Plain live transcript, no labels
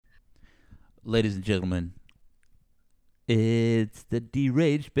ladies and gentlemen, it's the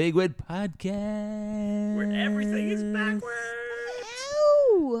Deranged Bigwood Podcast. Where everything is backwards.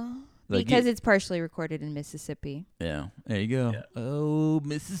 Ow! Like Because you- it's partially recorded in Mississippi. Yeah, there you go. Yeah. Oh,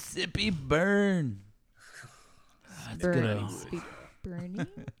 Mississippi burn. That's good. Burning. Burning?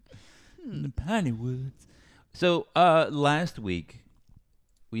 In the Piney Woods. So last week,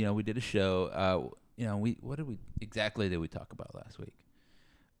 we did a show. What did we talk about last week?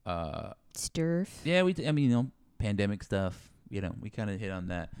 Sturf. Yeah, pandemic stuff. We kind of hit on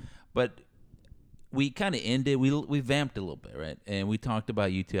that, but we kind of ended. We vamped a little bit, right? And we talked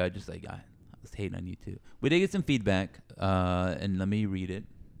about YouTube. I was hating on YouTube. We did get some feedback, and let me read it.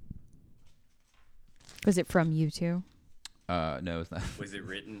 Was it from you two? No, it's not. Was it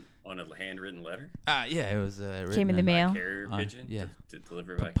written on a handwritten letter? Yeah, it was written Came in the on mail? Carrier pigeon? yeah. To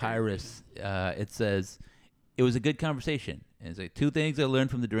deliver by Papyrus. It says, it was a good conversation. And it's like 2 things I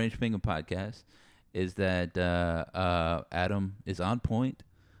learned from the Deranged Penguin podcast is that Adam is on point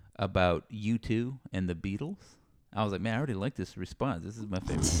about U2 and the Beatles. I was like, man, I already like this response. This is my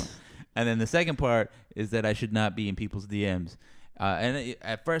favorite one. And then the second part is that I should not be in people's DMs.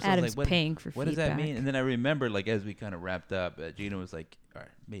 At first I was Adam's like, paying for what does that feedback. mean? And then I remember, like, as we kind of wrapped up, Gina was like, or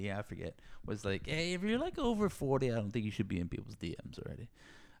maybe I forget, was like, hey, if you're like over 40, I don't think you should be in people's DMs already.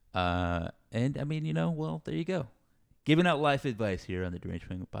 And I mean, well, there you go. Giving out life advice here on the Deranged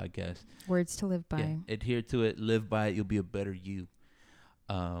Penguin podcast. Words to live by. Yeah, adhere to it, live by it, you'll be a better you.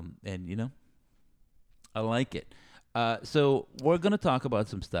 And I like it. So we're going to talk about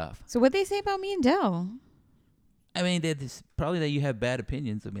some stuff. So what'd they say about me and Dell? I mean, it's probably that you have bad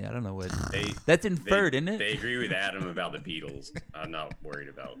opinions. I mean, I don't know what. They, That's inferred, isn't it? They agree with Adam about the Beatles. I'm not worried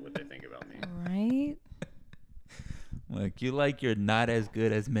about what they think about me. Right? Like, you like your not as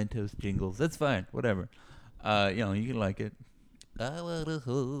good as Mentos jingles. That's fine. Whatever. You can like it. I want to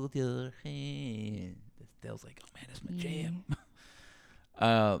hold your hand. Dale's like, oh, man, that's my jam.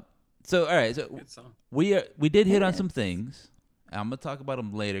 So, all right. So Good song. we did hit on some things. I'm going to talk about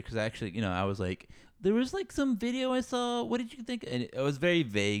them later because actually, I was like, there was like some video I saw. What did you think? And it was very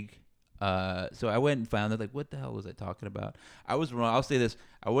vague. So I went and found it. Like, what the hell was I talking about? I was wrong. I'll say this.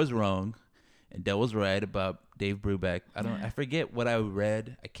 I was wrong. And Del was right about Dave Brubeck. I forget what I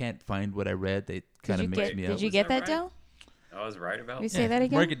read. I can't find what I read. They kind of mixed me up. Did you Was get that that, right? Dell? I was right about You that. say that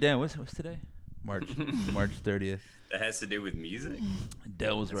again? Mark it down. What's today? March 30th. That has to do with music?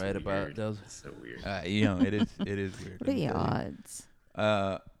 Del was That's right weird. about. Del's, That's so weird. it is weird. What are the odds?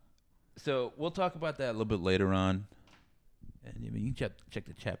 So we'll talk about that a little bit later on. And you can check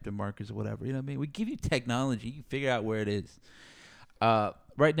the chapter markers or whatever. You know what I mean? We give you technology. You can figure out where it is.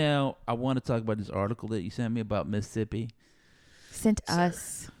 Right now, I want to talk about this article that you sent me about Mississippi. Sent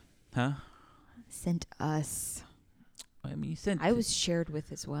us. Huh? Sent us. I mean, you sent. I was shared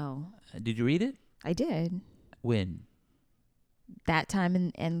with as well. Did you read it? I did. When? That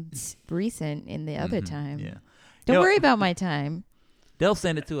time and recent in the other Mhm, time. Yeah. Don't You know, worry about my time. They'll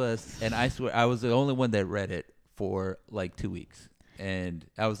send it to us, and I swear I was the only one that read it for like 2 weeks. And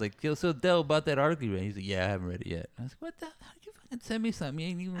I was like, yo, so Del, about that article you read? He's like, yeah, I haven't read it yet. I was like, what the? How did you fucking send me something? You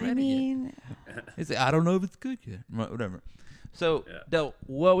ain't even read I it yet. mean, He's like, I don't know if it's good yet. Whatever. So, Yeah. Del,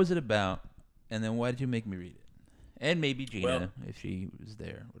 what was it about? And then why did you make me read it? And maybe Gina, Well- if she was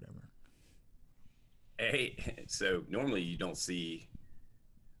there, whatever. Hey, so normally you don't see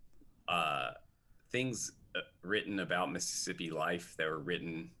things written about Mississippi life that were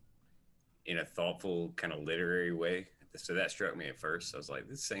written in a thoughtful kind of literary way. So that struck me at first. I was like,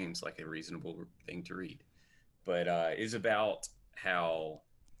 this seems like a reasonable thing to read. But it's about how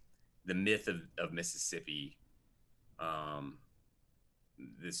the myth of Mississippi,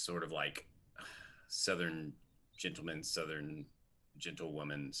 this sort of like Southern gentleman, Southern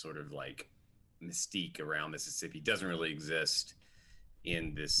gentlewoman sort of like mystique around Mississippi doesn't really exist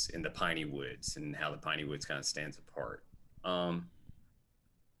in the Piney Woods, and how the Piney Woods kind of stands apart. I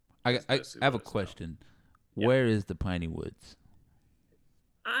That's basically have a what it's about. question. Yeah. Where is the Piney Woods?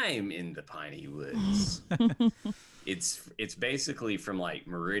 I'm in the Piney Woods. It's basically from like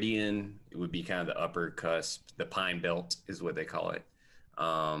Meridian. It would be kind of the upper cusp. The Pine Belt is what they call it.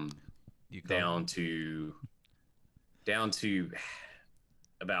 You call Down to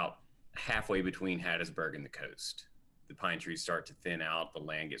about halfway between Hattiesburg and the coast. The pine trees start to thin out. The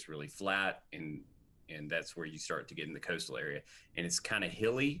land gets really flat, and that's where you start to get in the coastal area. And it's kind of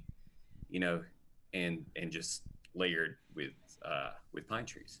hilly, and just layered with pine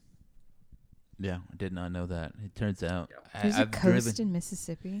trees. Yeah, I did not know that. It turns out Yeah. there's a I've coast driven. in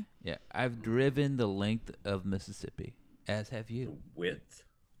Mississippi. Yeah, I've driven the length of Mississippi, as have The you. width.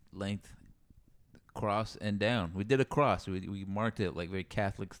 Length, cross and down. We did a cross. We marked it like very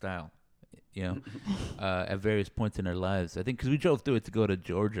Catholic style. at various points in our lives. I think because we drove through it to go to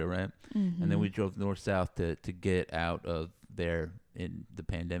Georgia, right? Mm-hmm. And then we drove north-south to get out of there in the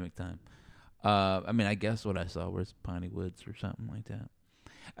pandemic time. I mean, I guess what I saw was Piney Woods or something like that.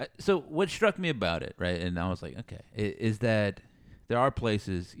 So what struck me about it, right, and I was like, okay, is that there are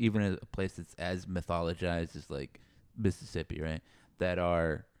places, even a place that's as mythologized as like Mississippi, right, that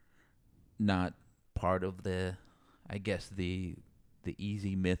are not part of the, I guess, the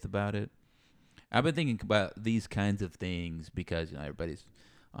easy myth about it. I've been thinking about these kinds of things because everybody's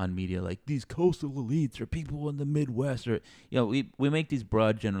on media like these coastal elites or people in the Midwest, or we make these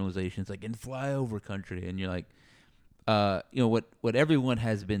broad generalizations like in flyover country, and you're like, what everyone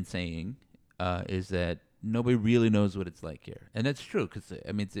has been saying is that nobody really knows what it's like here, and that's true because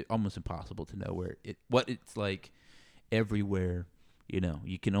I mean it's almost impossible to know what it's like everywhere.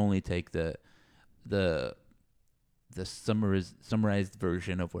 You can only take the summarized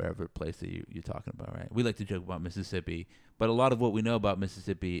version of wherever place that you're talking about, right? We like to joke about Mississippi, but a lot of what we know about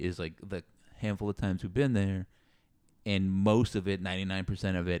Mississippi is like the handful of times we've been there, and most of it,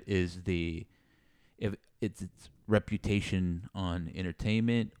 99% of it, is its reputation on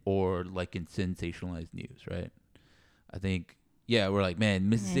entertainment or like in sensationalized news, right? I think, we're like, man,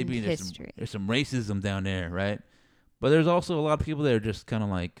 Mississippi, And there's some racism down there, right? But there's also a lot of people that are just kind of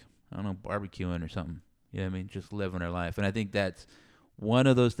like, I don't know, barbecuing or something. You know what I mean? Just living their life. And I think that's one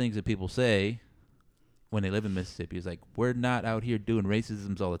of those things that people say when they live in Mississippi is like, we're not out here doing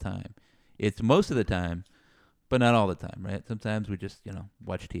racisms all the time. It's most of the time, but not all the time, right? Sometimes we just,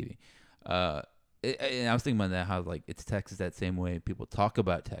 watch TV. And I was thinking about that, how like it's Texas that same way people talk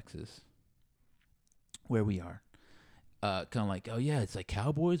about Texas, where we are. Kind of like, oh yeah, it's like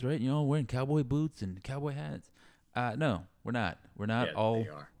cowboys, right? Wearing cowboy boots and cowboy hats. No, we're not. We're not all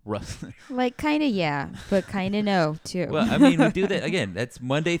rustling. Like kind of yeah, but kind of no too. Well, I mean, we do that again. That's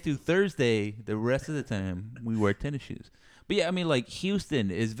Monday through Thursday. The rest of the time, we wear tennis shoes. But yeah, I mean, like Houston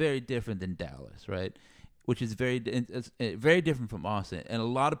is very different than Dallas, right? Which is very different from Austin. And a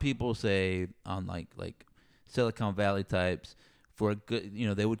lot of people say on like Silicon Valley types for a good,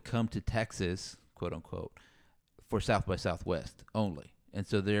 they would come to Texas, quote unquote, for South by Southwest only. And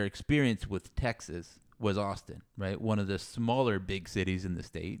so their experience with Texas was Austin, right? One of the smaller big cities in the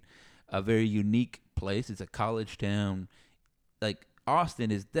state, a very unique place. It's a college town. Like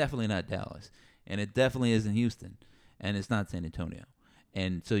Austin is definitely not Dallas, and it definitely isn't Houston, and it's not San Antonio.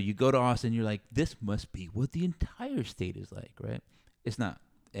 And so you go to Austin, you're like, this must be what the entire state is like, right? It's not.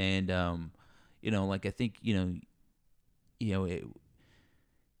 And like I think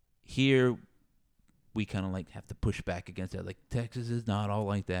here we kind of like have to push back against that. Like Texas is not all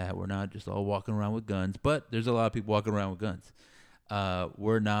like that. We're not just all walking around with guns, but there's a lot of people walking around with guns.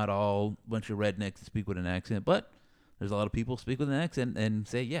 We're not all a bunch of rednecks that speak with an accent, but there's a lot of people speak with an accent and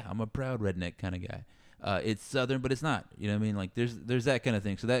say, yeah, I'm a proud redneck kind of guy. It's Southern, but it's not. You know what I mean? Like there's that kind of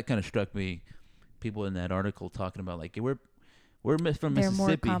thing. So that kind of struck me. People in that article talking about like we're from Mississippi. They're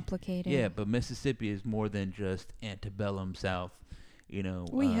more complicated. Yeah, but Mississippi is more than just antebellum South.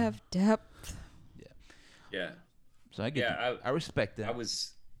 We have depth. Yeah. So I get. Yeah, I respect that. I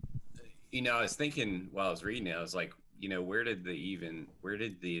was thinking while I was reading it, I was like, where did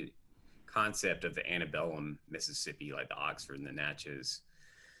the concept of the antebellum Mississippi, like the Oxford and the Natchez,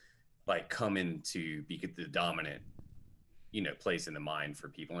 like come into be the dominant, place in the mind for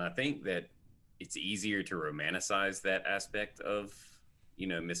people? And I think that it's easier to romanticize that aspect of,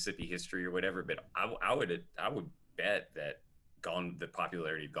 Mississippi history or whatever. But I would bet that the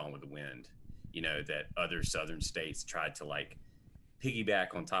popularity of Gone with the Wind, that other Southern states tried to like piggyback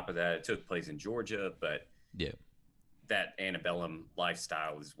on top of that. It took place in Georgia, but yeah, that antebellum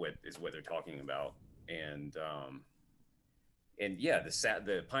lifestyle is what they're talking about. And yeah,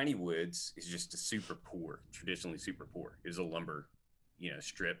 the Piney Woods is just traditionally super poor. It was a lumber,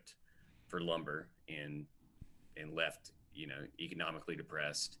 stripped for lumber and left, economically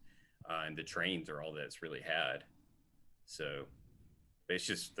depressed. And the trains are all that's really had. So it's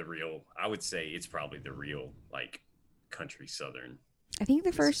just I would say it's probably the real like country Southern. I think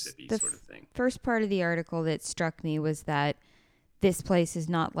the first part of the article that struck me was that this place is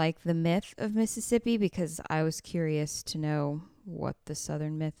not like the myth of Mississippi, because I was curious to know what the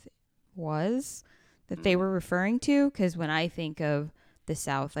Southern myth was that they were referring to. Because when I think of the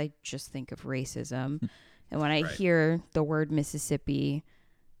South, I just think of racism. And when I hear the word Mississippi,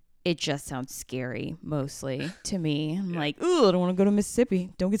 it just sounds scary, mostly, to me. I'm like, ooh, I don't want to go to Mississippi.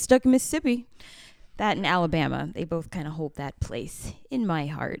 Don't get stuck in Mississippi. That and Alabama, they both kind of hold that place in my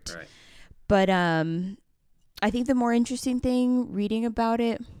heart. Right. But I think the more interesting thing reading about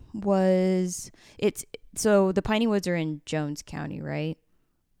it was so the Piney Woods are in Jones County, right?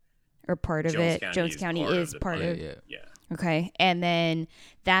 or part of it. Jones County is part of. Yeah. Okay, and then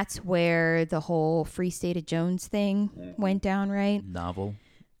that's where the whole Free State of Jones thing went down, right? Novel.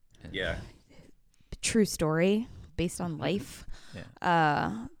 Yeah. True story based on life.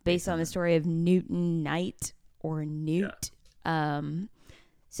 Yeah. Based on the story of Newton Knight or Newt. Yeah.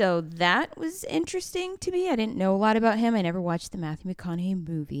 So that was interesting to me. I didn't know a lot about him. I never watched the Matthew McConaughey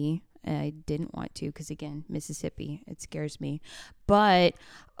movie. I didn't want to because, again, Mississippi, it scares me. But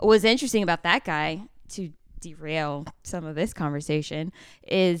what was interesting about that guy, to derail some of this conversation,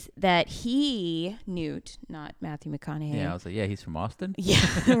 is that he, Newt, not Matthew McConaughey. Yeah, I was like, yeah, he's from Austin. Yeah,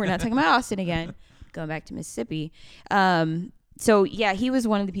 we're not talking about Austin again. Going back to Mississippi. So, yeah, he was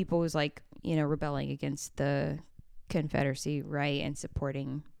one of the people who was like, rebelling against the Confederacy, right, and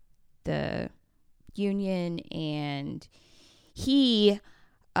supporting the Union. And he,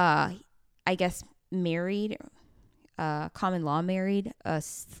 I guess, married, common law married a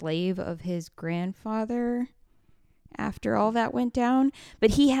slave of his grandfather after all that went down.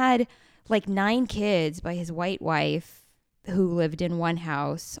 But he had like 9 kids by his white wife who lived in one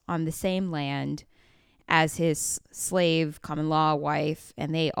house on the same land as his slave common law wife.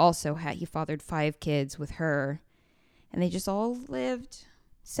 And they also he fathered 5 kids with her. And they just all lived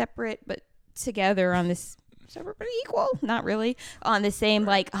separate but together on this separate but equal, not really, on the same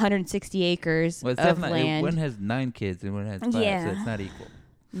like 160 acres of land. One has 9 kids and one has 5, so it's not equal.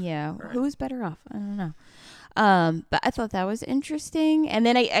 Yeah, right. Who's better off? I don't know. But I thought that was interesting. And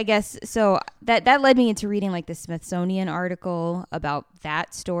then I guess, so that led me into reading like the Smithsonian article about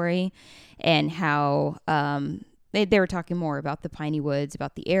that story and how they were talking more about the Piney Woods,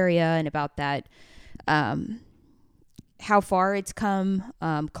 about the area, and about that, how far it's come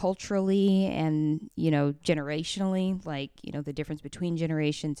culturally and, generationally, like, the difference between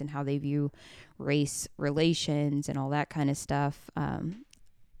generations and how they view race relations and all that kind of stuff.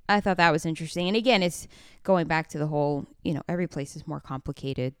 I thought that was interesting. And again, it's going back to the whole, every place is more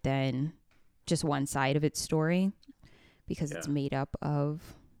complicated than just one side of its story because it's made up of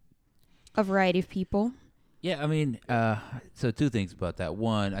a variety of people. Yeah, I mean, so 2 things about that.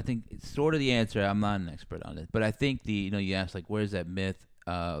 One, I think it's sort of the answer. I'm not an expert on it, but I think you asked like, where's that myth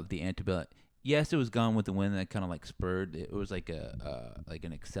of the antebellum? Yes, it was Gone with the Wind that kind of like spurred. It was like like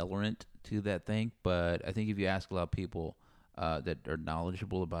an accelerant to that thing. But I think if you ask a lot of people that are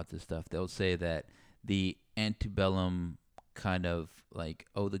knowledgeable about this stuff, they'll say that the antebellum kind of like,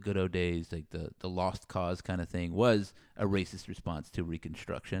 the good old days, like the lost cause kind of thing, was a racist response to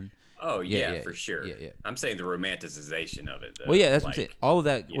Reconstruction. Oh, yeah, for sure. Yeah. I'm saying the romanticization of it, though. Well, yeah, that's what I'm saying. All of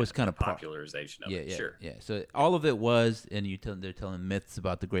that was kind of popularization of it, sure. Yeah, so all of it was, and they're telling myths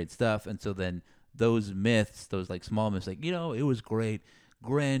about the great stuff, and so then those myths, those like small myths, like, it was great,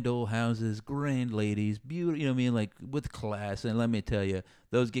 grand old houses, grand ladies, beautiful, like with class, and let me tell you,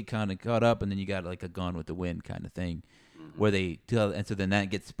 those get kind of caught up, and then you got like a Gone with the Wind kind of thing, where they tell, and so then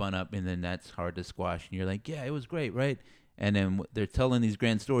that gets spun up, and then that's hard to squash, and you're like, yeah, it was great, right? And then they're telling these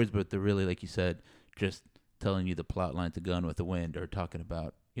grand stories, but they're really, like you said, just telling you the plot line to Gone with the Wind, or talking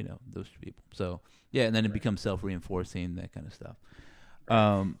about, those people. So, yeah, and then it becomes self-reinforcing, that kind of stuff.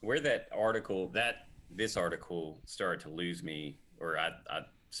 Where this article started to lose me, or I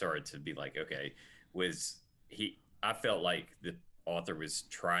started to be like, okay, I felt like the author was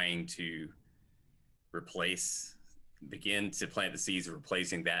trying to begin to plant the seeds of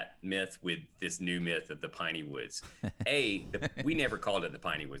replacing that myth with this new myth of the Piney Woods. We never called it the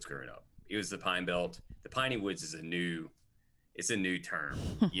Piney Woods growing up. It was the Pine Belt. The Piney Woods is a new term,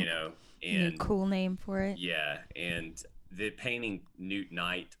 and new cool name for it. Yeah, and the painting Newt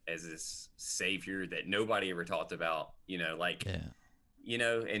Knight as this savior that nobody ever talked about,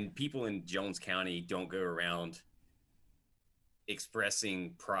 and people in Jones County don't go around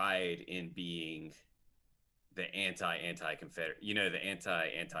expressing pride in being the anti-Confederate, the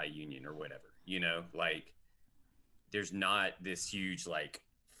anti-Union or whatever, like there's not this huge like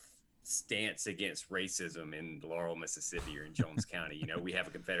stance against racism in Laurel, Mississippi, or in Jones County. We have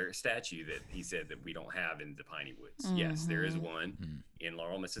a Confederate statue that he said that we don't have in the Piney Woods. Mm-hmm. Yes, there is one in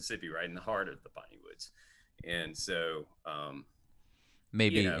Laurel, Mississippi, right in the heart of the Piney Woods. And so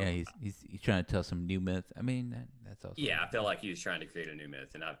maybe he's trying to tell some new myth. I mean, that's also, I felt like he was trying to create a new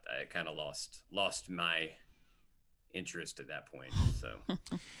myth, and I kind of lost my interest at that point. So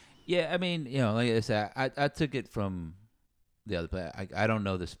yeah, I mean, like I said, I took it from the other place. I don't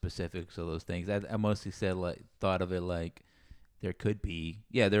know the specifics of those things. I mostly thought of it like there could be,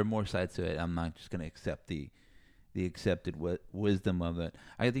 there are more sides to it. I'm not just going to accept the accepted wisdom of it.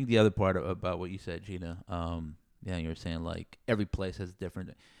 I think the other part about what you said, Gina, you were saying like every place has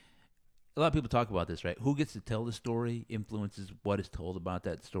different. a lot of people talk about this, right? Who gets to tell the story influences what is told about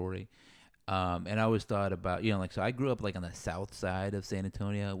that story. And I always thought about, so I grew up like on the south side of San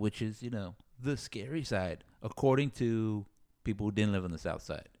Antonio, which is, the scary side, according to people who didn't live on the south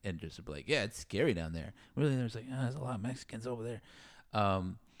side, and just be like, yeah, it's scary down there. Really, there's like, there's a lot of Mexicans over there.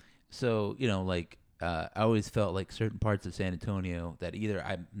 So, I always felt like certain parts of San Antonio that either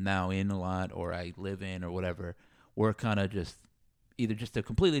I'm now in a lot or I live in or whatever were kind of just either just a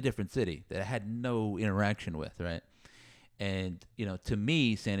completely different city that I had no interaction with, right? And, to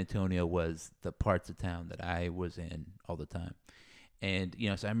me, San Antonio was the parts of town that I was in all the time. And,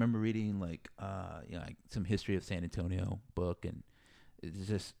 so I remember reading like some history of San Antonio book, and it's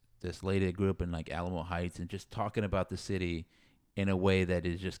just this lady that grew up in like Alamo Heights and just talking about the city in a way that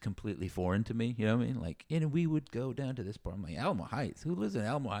is just completely foreign to me. You know what I mean? Like, and we would go down to this part. I'm like, Alamo Heights? Who lives in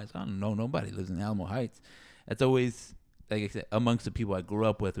Alamo Heights? I don't know. Nobody lives in Alamo Heights. That's always, like I said, amongst the people I grew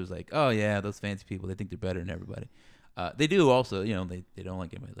up with, was like, oh yeah, those fancy people, they think they're better than everybody. They do also, they don't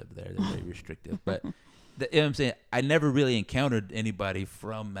like anybody live there. They're very restrictive. But, you know what I'm saying? I never really encountered anybody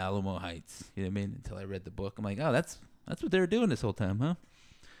from Alamo Heights, you know what I mean? Until I read the book. I'm like, oh, that's what they were doing this whole time,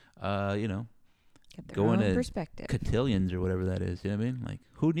 huh? Get their Going own to perspective. cotillions or whatever that is, you know what I mean? Like,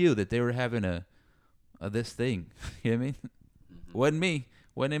 who knew that they were having a this thing, you know what I mean? Wasn't me.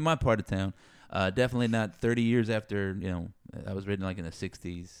 Wasn't in my part of town. Definitely not 30 years after, I was written like in the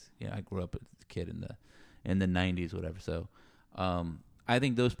 60s. I grew up as a kid in the 90s, whatever. So, I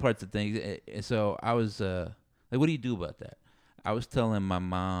think those parts of things. So I was like, what do you do about that? I was telling my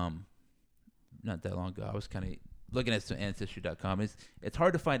mom not that long ago. I was kind of looking at some Ancestry.com. It's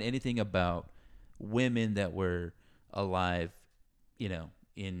hard to find anything about women that were alive,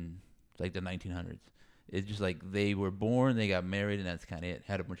 in like the 1900s. It's just like they were born, they got married, and that's kind of it.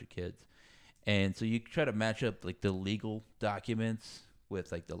 Had a bunch of kids. And so you try to match up like the legal documents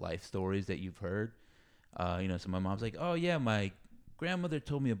with like the life stories that you've heard. So my mom's like, oh yeah, my grandmother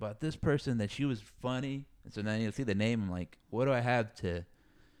told me about this person, that she was funny. And so now you see the name. I'm like, what do I have to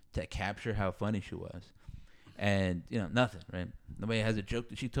capture how funny she was? And nothing, right? Nobody has a joke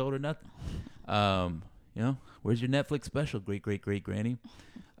that she told or nothing. Where's your Netflix special, great granny?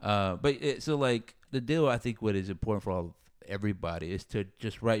 So like the deal, I think what is important for everybody is to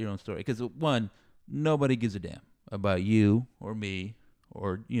just write your own story. Because one, nobody gives a damn about you or me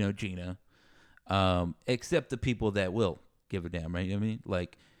or Gina, except the people that will give a damn, right? You know what I mean?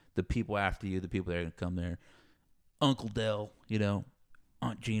 Like the people after you, the people that are gonna come there, Uncle Del,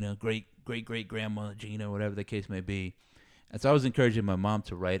 Aunt Gina, great grandma Gina, whatever the case may be. And so I was encouraging my mom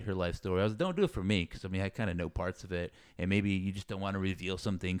to write her life story. I was, don't do it for me, because I kind of know parts of it, and maybe you just don't want to reveal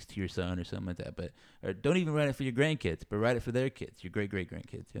some things to your son or something like that. But or don't even write it for your grandkids, but write it for their kids, your great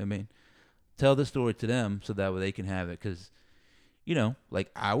grandkids. You know what I mean? Tell the story to them so that way they can have it. Because, like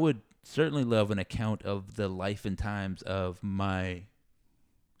I would certainly love an account of the life and times of my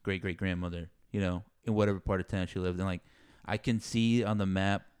great grandmother. In whatever part of town she lived in. Like I can see on the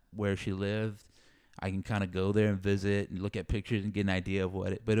map where she lived. I can kind of go there and visit and look at pictures and get an idea of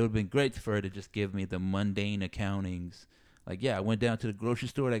what it. But it would have been great for her to just give me the mundane accountings. Like, yeah, I went down to the grocery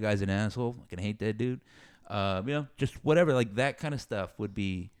store. That guy's an asshole. I can hate that dude. Just whatever. Like that kind of stuff would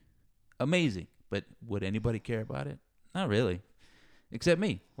be amazing. But would anybody care about it? Not really, except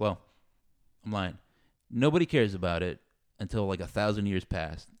me. Well, I'm lying. Nobody cares about it until like 1,000 years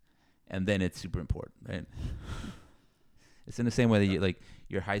passed, and then it's super important, right? It's in the same way that you like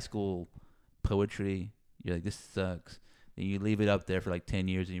your high school poetry, you're like, this sucks. Then you leave it up there for like 10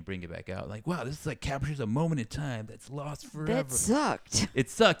 years and you bring it back out. Like, wow, this is like captures a moment in time that's lost forever. That sucked. It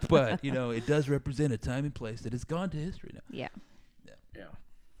sucked, but, it does represent a time and place that has gone to history now. Yeah.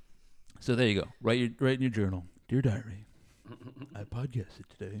 So there you go. Write in your journal. Dear Diary, I podcasted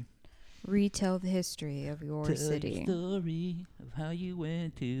today. Retell the history of your city. Tell your story of how you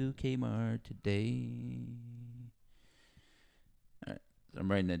went to Kmart today. All right. So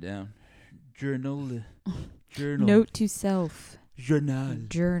I'm writing that down. Journal. Note to self.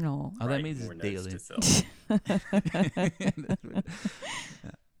 Journal. All that Write means is more notes daily. to self.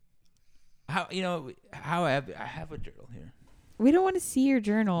 How I have a journal here. We don't want to see your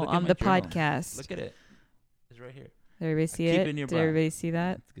journal on the podcast. Look at it. It's right here. Did everybody see it? Did everybody see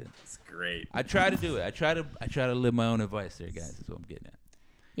that? That's good. It's great. I try to do it. I try to live my own advice there, guys. That's what I'm getting at.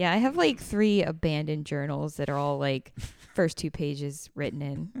 Yeah, I have like 3 abandoned journals that are all like first 2 pages written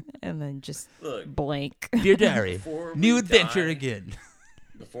in and then just blank. Dear Diary, new adventure again.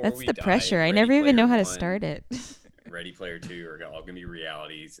 That's the pressure. I never even know how to start it. Ready Player 2 are all going to be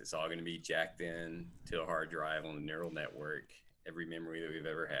realities. It's all going to be jacked in to a hard drive on the neural network. Every memory that we've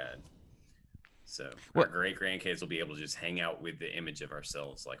ever had. So our great grandkids will be able to just hang out with the image of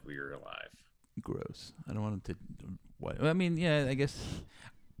ourselves like we were alive. Gross. I don't want them to. I mean, yeah, I guess.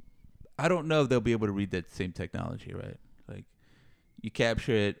 I don't know if they'll be able to read that same technology, right? Like, you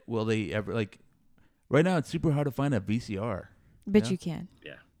capture it. Will they ever, like, right now it's super hard to find a VCR. But you can.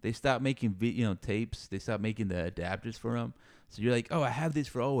 Yeah. They stopped making, tapes. They stopped making the adapters for them. So you're like, oh, I have these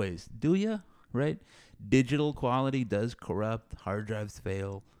for always. Do you? Right? Digital quality does corrupt. Hard drives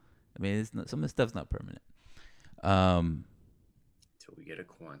fail. I mean, some of the stuff's not permanent. Until we get a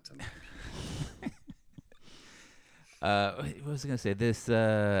quantum. What was I gonna say? This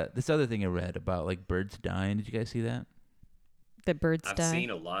other thing I read about like birds dying. Did you guys see that? The birds die. I've seen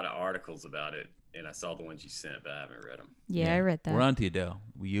a lot of articles about it, and I saw the ones you sent, but I haven't read them. Yeah, I read that. We're on to you, Dale.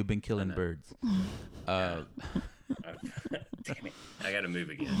 You've been killing birds. Damn it! I gotta move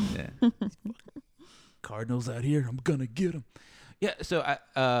again. Yeah. Cardinals out here. I'm gonna get them. Yeah. So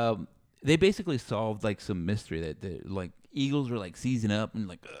they basically solved like some mystery that like eagles were like seizing up and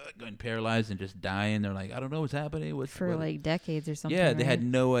like going paralyzed and just dying. They're like, I don't know what's happening. Like decades or something. Yeah, they had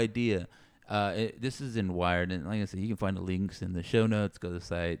no idea. This is in Wired, and like I said, you can find the links in the show notes. Go to the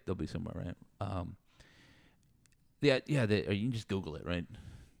site; they'll be somewhere, right? Or you can just Google it, right?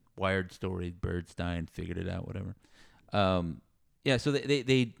 Wired story, birds dying, figured it out, whatever. So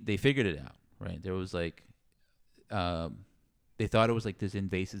they figured it out, right? There was like, they thought it was like this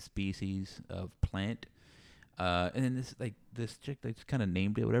invasive species of plant. And then this chick, they just kind of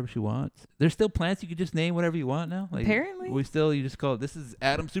named it whatever she wants. There's still plants you could just name whatever you want now. Like, apparently, you just call it. This is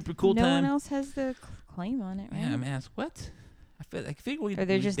Adam Super Cool no Time. one else has the claim on it, right? Yeah, man. What? I figure or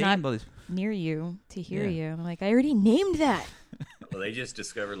they're just not near you to hear you. I'm like, I already named that. Well, they just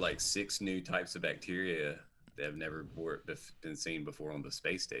discovered like 6 new types of bacteria that have never been seen before on the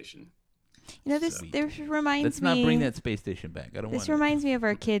space station. You know, this reminds me. Let's not bring that space station back. I don't want This reminds me of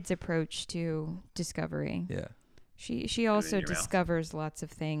our kids' approach to discovery. Yeah. She also discovers lots of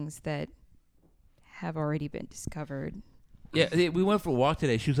things that have already been discovered. Yeah, we went for a walk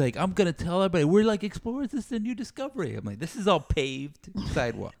today. She was like, I'm going to tell everybody, we're like explorers. This is a new discovery. I'm like, this is all paved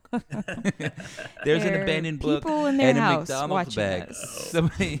sidewalk. There's an abandoned book in their and a house McDonald's bag. Us.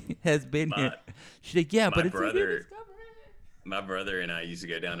 Somebody has been here. She's like, yeah, but it's a new discovery. My brother and I used to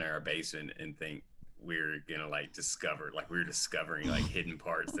go down to our basement and think we were going to like discover, like we were discovering like hidden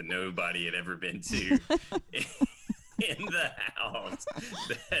parts that nobody had ever been to in the house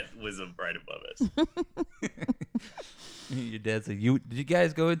that was right above us. Your dad's like, did you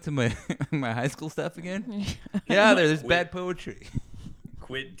guys go into my my high school stuff again? Yeah, there's bad poetry.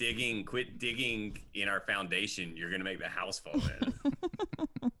 Quit digging in our foundation. You're gonna make the house fall in.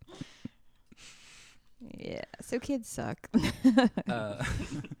 Yeah, so kids suck.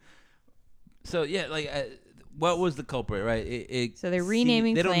 So yeah, like what was the culprit, right? So they're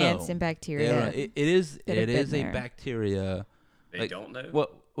renaming plants and bacteria. It is a bacteria. They don't know.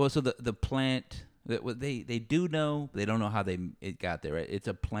 Well, so the plant. They do know, but they don't know how it got there. Right? It's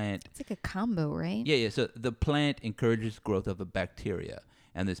a plant. It's like a combo, right? Yeah. So the plant encourages growth of a bacteria,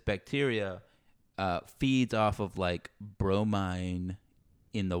 and this bacteria feeds off of like bromine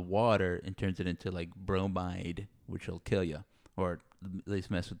in the and turns it into like bromide, which will kill you, or at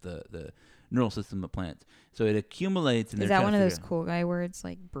least mess with the neural system of plants. So it accumulates. And is that one of those cool guy words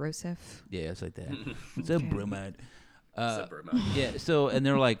like brosif? Yeah, it's like that. It's a bromide. Yeah. So, and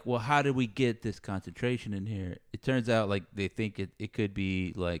they're like, well, how did we get this concentration in here? It turns out like they think it could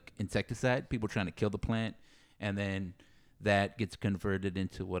be like insecticide, people trying to kill the plant, and then that gets converted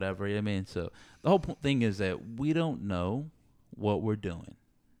into whatever. I mean, so the whole thing is that we don't know what we're doing,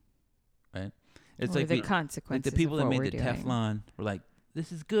 right? It's like the consequences. Like the people that made the Teflon were like,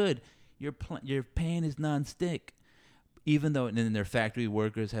 this is good. Your pan is non-stick. Even though, and then their factory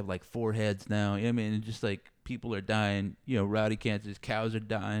workers have like 4 heads now. I mean, and just like people are dying, rowdy cancers, cows are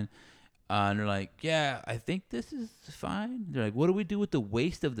dying. And they're like, yeah, I think this is fine. They're like, what do we do with the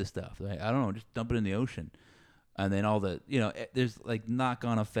waste of the stuff? Like, I don't know, just dump it in the ocean. And then all the, there's like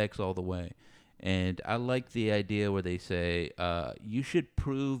knock-on effects all the way. And I like the idea where they say, you should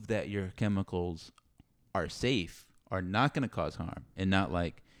prove that your chemicals are safe, are not going to cause harm, and not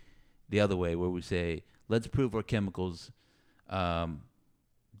like the other way where we say, let's prove our chemicals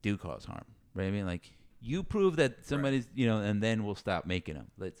do cause harm, right? I mean, like, you prove that somebody's, and then we'll stop making them.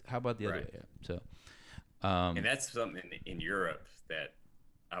 How about the other way? Yeah. So, and that's something in Europe that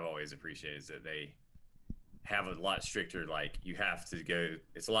I've always appreciated, is that they have a lot stricter, like, you have to go,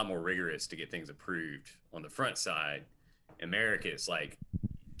 it's a lot more rigorous to get things approved on the front side. America, it's like,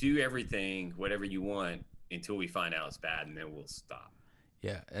 do everything, whatever you want, until we find out it's bad, and then we'll stop.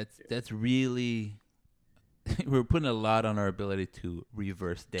 Yeah, that's really we're putting a lot on our ability to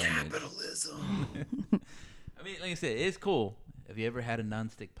reverse damage. Capitalism. I mean, like I said, it's cool. Have you ever had a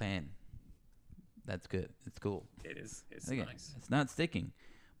non-stick pan? That's good. It's cool. It is. It's Okay, nice. it's not sticking,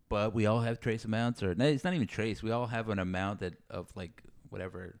 but we all have trace amounts, or no, it's not even trace. We all have an amount of like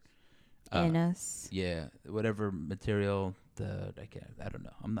whatever in us. Yeah, whatever material. I don't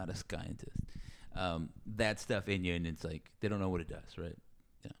know. I'm not a scientist. That stuff in you, and it's like they don't know what it does, right?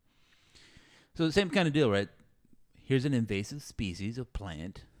 Yeah. So the same kind of deal, right? Here's an invasive species of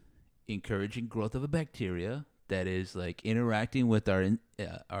plant encouraging growth of a bacteria that is like interacting with our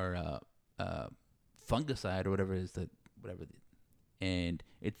fungicide or whatever it is and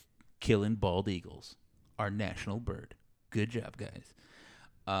it's killing bald eagles, our national bird. Good job, guys.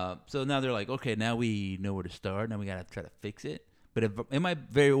 So now they're like, okay, now we know where to start. Now we got to try to fix it. But it might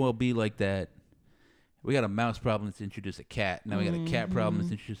very well be like that. We got a mouse problem, let's introduce a cat. Now we got a cat problem,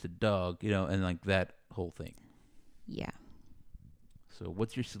 let's introduce a dog, and like that whole thing. Yeah. So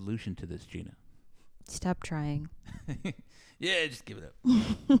what's your solution to this, Gina? Stop trying. Yeah, just give it up.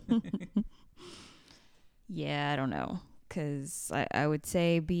 Yeah, I don't know. Because I would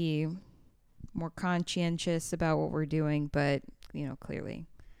say be more conscientious about what we're doing, but, clearly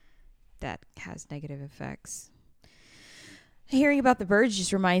that has negative effects. Hearing about the birds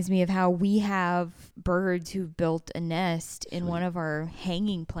just reminds me of how we have birds who've built a nest in one of our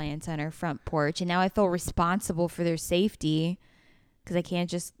hanging plants on our front porch. And now I feel responsible for their safety because I can't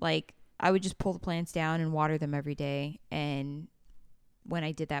just I would just pull the plants down and water them every day. And when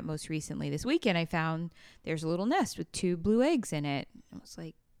I did that most recently this weekend, I found there's a little nest with 2 blue eggs in it. I was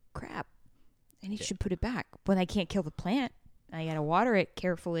like, crap, I should put it back. But I can't kill the plant. I got to water it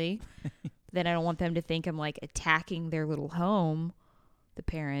carefully. Then I don't want them to think I'm attacking their little home, the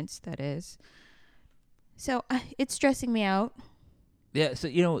parents, that is. So it's stressing me out. Yeah, so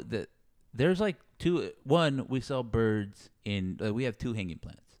there's 2. One, we sell birds in. We have 2 hanging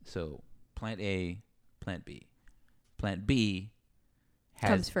plants. So plant A, plant B. Plant B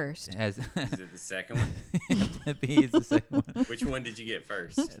comes first. Is it the second one? Plant B is the second one. Which one did you get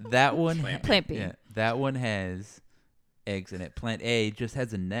first? That one. Plant B. Yeah, that one has eggs in it. Plant A just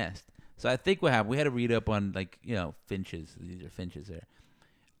has a nest. So I think what happened, we had to read up on finches. These are finches there.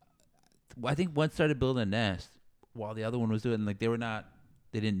 I think one started building a nest while the other one was doing they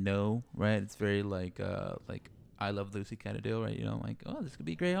didn't know, right? It's very like I Love Lucy kind of deal, right? Oh, this could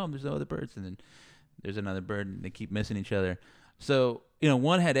be a great home. There's no other birds, and then there's another bird, and they keep missing each other. So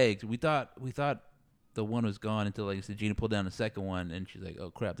one had eggs. We thought the one was gone until Gina pulled down the second one, and she's like, oh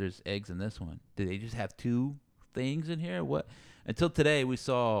crap, there's eggs in this one. Did they just have 2 things in here? What? Until today, we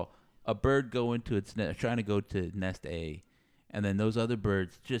saw a bird go into its nest, trying to go to nest A, and then those other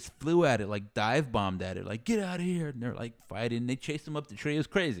birds just flew at it, dive bombed at it, get out of here, and they're fighting. They chased them up the tree. It was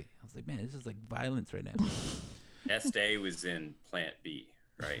crazy. I was like, man, this is violence right now. Nest A was in plant B,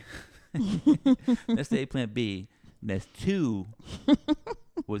 right? Nest A, plant B. Nest 2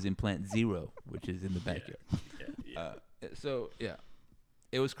 was in plant 0, which is in the backyard. Yeah. So yeah,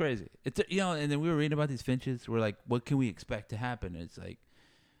 it was crazy. It's and then we were reading about these finches. We're like, what can we expect to happen? And it's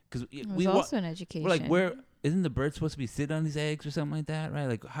because we also an education. We're where isn't the bird supposed to be sitting on these eggs or something like that,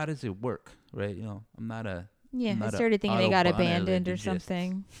 right? How does it work, right? I'm not a I started thinking they got abandoned or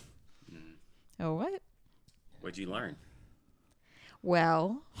something. Oh, what? What'd you learn?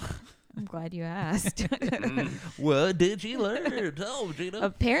 Well, I'm glad you asked. What did you learn? Oh, Gina.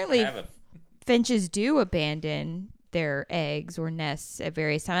 Apparently, finches do abandon their eggs or nests at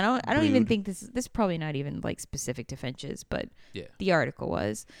various times. I don't even think this is probably not even specific to finches, but the article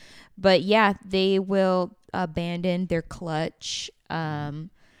was. But yeah, they will abandon their clutch.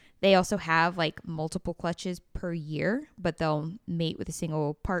 They also have multiple clutches per year, but they'll mate with a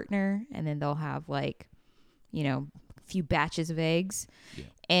single partner, and then they'll have a few batches of eggs. Yeah.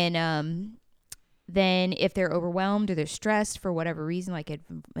 And then if they're overwhelmed or they're stressed for whatever reason,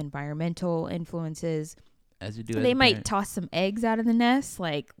 environmental influences, as you do, they might toss some eggs out of the nest.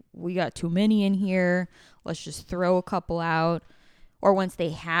 We got too many in here. Let's just throw a couple out. Or once they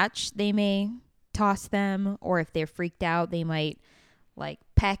hatch, they may toss them. Or if they're freaked out, they might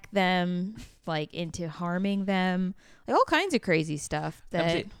peck them, into harming them. All kinds of crazy stuff.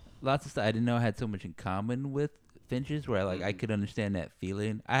 Lots of stuff I didn't know I had so much in common with finches, where I could understand that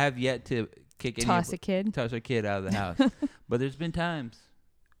feeling. I have yet to toss a kid out of the house, but there's been times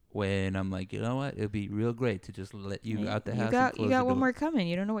when I'm like, you know what, it'd be real great to just let you out the house. You got one more coming.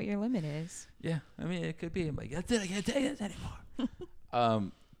 You don't know what your limit is. Yeah, I mean, it could be. I'm like, that's it. I can't take this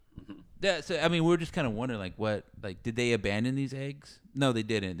anymore. Yeah. So I mean, we're just kind of wondering, did they abandon these eggs? No, they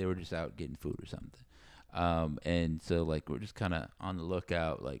didn't. They were just out getting food or something. And so we're just kind of on the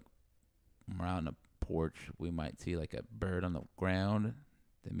lookout, we're out on the porch, we might see like a bird on the ground.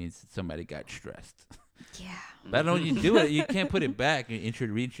 That means somebody got stressed. Yeah. But I don't know when you do it, you can't put it back and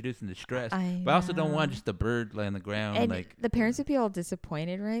reintroducing the stress. But I also don't want just a bird laying on the ground. And like the parents would be all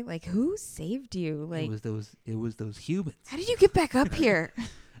disappointed, right? Like, who saved you? Like, it was those humans. How did you get back up here?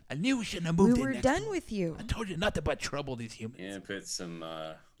 I knew we shouldn't have moved in. We were done with you. I told you not to trouble these humans. Yeah, put some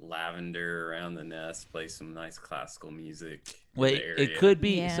lavender around the nest, play some nice classical music. Wait, it could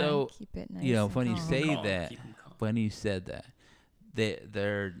be keep it nice funny you calm. say that. Funny you said that.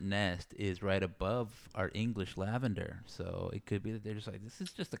 Their nest is right above our English lavender, so it could be that they're just like, this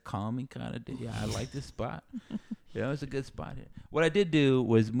is just a calming kind of day. Yeah, I like this spot. It's a good spot here. What I did do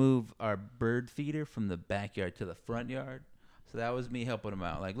was move our bird feeder from the backyard to the front yard. So that was me helping him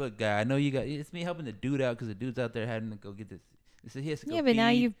out. Like, look, guy, I know you got. It's me helping the dude out because the dude's out there having to go get this. He has to go but feed. now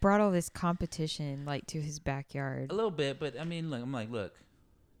you've brought all this competition like to his backyard. A little bit, but I mean, look, I'm like, look,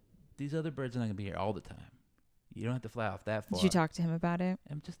 these other birds are not gonna be here all the time. You don't have to fly off that far. Did you talk to him about it?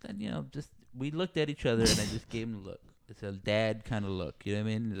 I'm just, we looked at each other and I just gave him a look. It's a dad kind of look. You know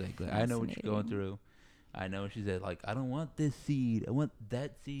what I mean? Like I know what you're going through. I know. She said, like, I don't want this seed. I want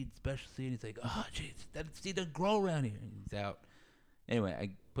that seed, special seed. And he's like, oh, jeez, that seed doesn't grow around here. And he's out. Anyway, I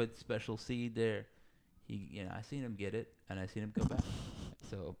put special seed there. I seen him get it, and I seen him go back.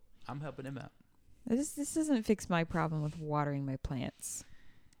 So I'm helping him out. This doesn't fix my problem with watering my plants.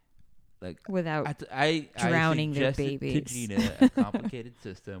 Like without I drowning their suggested babies. to Gina a complicated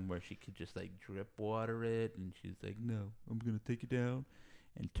system where she could just like drip water it, and she's like, "No, I'm gonna take it down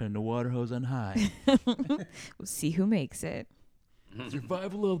and turn the water hose on high." We'll see who makes it.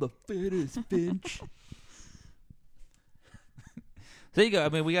 Survival of the fittest, Finch. So you go. I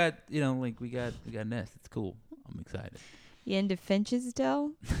mean, we got we got Nest. It's cool. I'm excited. You into finches,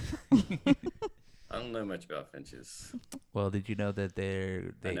 Del? I don't know much about finches. Well, did you know that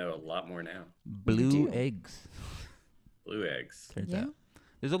I know a lot more now. Blue eggs. Blue eggs. Turns out.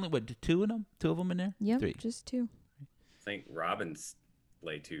 There's only, two in them? Two of them in there? Yeah, three. Just two. I think robins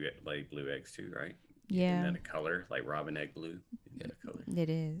lay blue eggs too, right? Yeah. And then a color, like robin egg blue. Color. It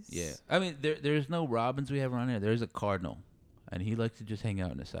is. Yeah. I mean, there's no robins we have around here. There's a cardinal, and he likes to just hang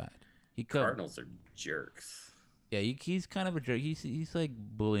out on the side. Cardinals are jerks. Yeah, he's kind of a jerk. He's like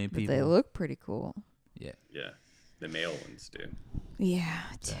bullying people. But they look pretty cool. Yeah. Yeah. The male ones do. Yeah,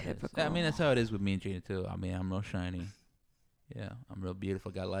 typical. I mean, that's how it is with me and Gina, too. I mean, I'm real shiny. Yeah, I'm real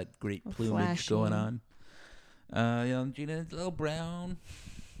beautiful. Got like great plumage going on. Gina's a little brown.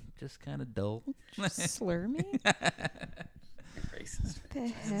 Just kind of dull. Slur me? Racist. What the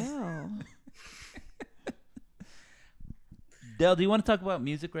hell? Del, do you want to talk about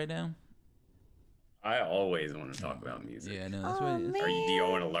music right now? I always want to talk about music. Yeah, no, that's what it is. Do you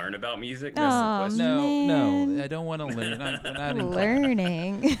want to learn about music? Oh, That's the question. No, I don't want to learn. I'm not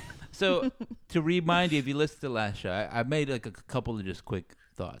learning. So, to remind you, if you listened to the last show, I made like a couple of just quick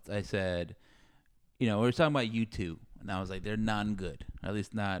thoughts. I said, we were talking about U2, and I was like, they're non-good. At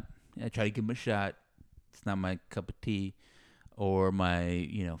least not. I try to give them a shot. It's not my cup of tea or my,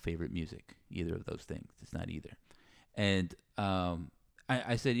 favorite music. Either of those things. It's not either. And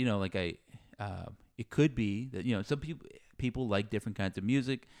I said, it could be that, some people like different kinds of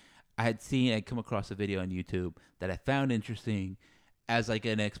music. I'd come across a video on YouTube that I found interesting as like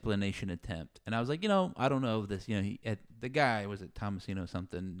an explanation attempt. And I was like, I don't know if this, the guy, was it Tomasino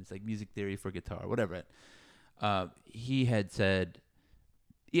something? It's like music theory for guitar, whatever. He had said,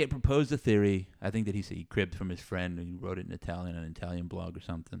 he had proposed a theory. I think that he cribbed from his friend and he wrote it in Italian on an Italian blog or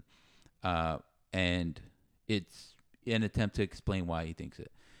something. And it's an attempt to explain why he thinks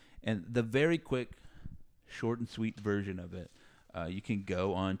it. And the very quick, short and sweet version of it, you can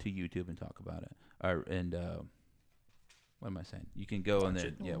go onto YouTube and talk about it. What am I saying? You can go on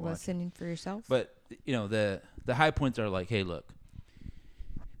there. Yeah, listening for yourself. But the high points are like, hey, look,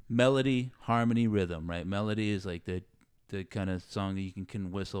 melody, harmony, rhythm, right? Melody is like the kind of song that you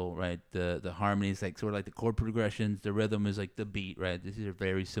can whistle, right? The harmony is like sort of like the chord progressions. The rhythm is like the beat, right? These are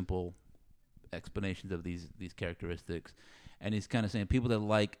very simple explanations of these characteristics. And he's kind of saying people that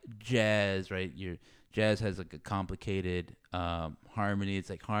like jazz, right? Jazz has like a complicated harmony. It's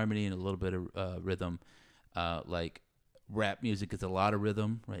like harmony and a little bit of rhythm. Like rap music is a lot of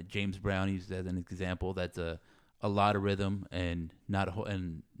rhythm, right? James Brown uses that as an example. That's a lot of rhythm and not a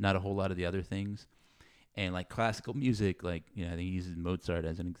whole lot of the other things. And like classical music, like I think he uses Mozart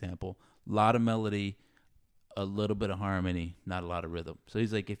as an example. A lot of melody, a little bit of harmony, not a lot of rhythm. So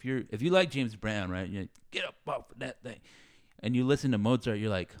he's like, if you like James Brown, right? You get up off of that thing. And you listen to Mozart,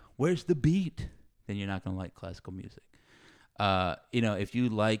 you're like, where's the beat? Then you're not going to like classical music. If you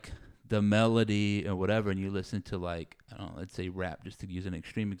like the melody or whatever, and you listen to like, I don't know, let's say rap, just to use an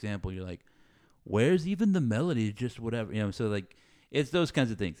extreme example, you're like, where's even the melody? Just whatever, you know. So like, it's those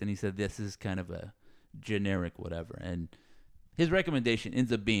kinds of things. And he said this is kind of a generic whatever. And his recommendation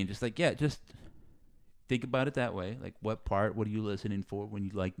ends up being just like, yeah, just think about it that way. Like, what are you listening for when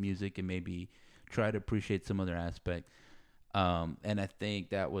you like music, and maybe try to appreciate some other aspect. And I think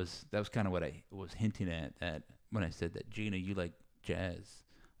that was kind of what I was hinting at when I said that, Gina, you like jazz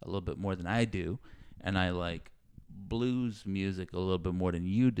a little bit more than I do, and I like blues music a little bit more than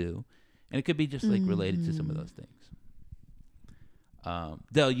you do, and it could be just like related to some of those things.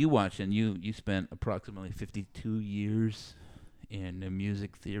 Del, you watched, and you spent approximately 52 years in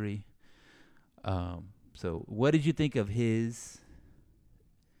music theory. So what did you think of his,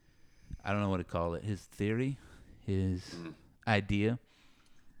 I don't know what to call it, his theory, his idea?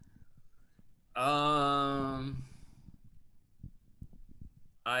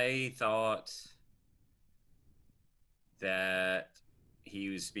 I thought that he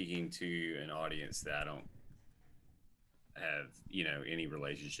was speaking to an audience that I don't have, any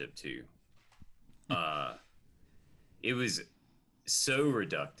relationship to. It was so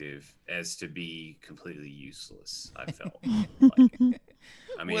reductive as to be completely useless, I felt.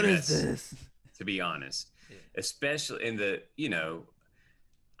 What is this? To be honest, especially in the,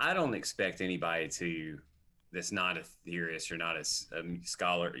 I don't expect anybody that's not a theorist or not a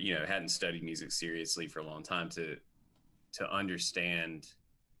scholar, hadn't studied music seriously for a long time to understand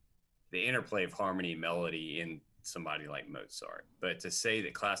the interplay of harmony and melody in somebody like Mozart. But to say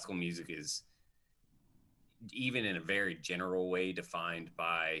that classical music is, even in a very general way, defined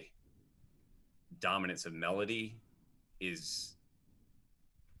by dominance of melody is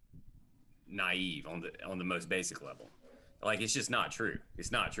naive on the most basic level. Like, it's just not true.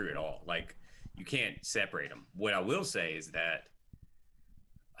 It's not true at all. Like, you can't separate them. What I will say is that,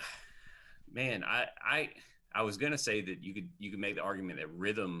 man, I was gonna say that you could make the argument that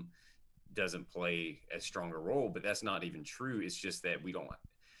rhythm doesn't play as strong a role, but that's not even true. It's just that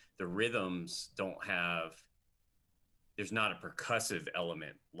the rhythms don't have, there's not a percussive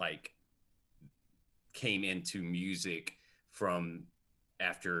element like came into music from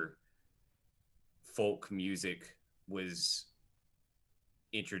after folk music was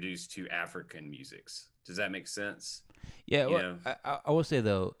introduced to African musics. Does that make sense? Yeah, well, I will say,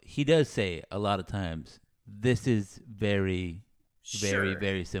 though, he does say a lot of times, this is very, very,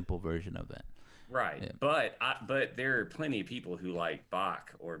 very simple version of it. Right. Yeah. But there are plenty of people who like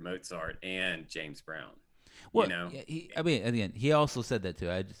Bach or Mozart and James Brown. Well, again, he also said that too.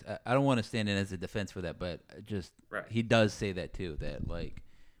 I don't want to stand in as a defense for that, but he does say that too. That like,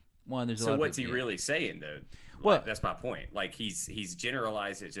 one, there's a lot. So what's he really saying though? Well, that's my point. Like, he's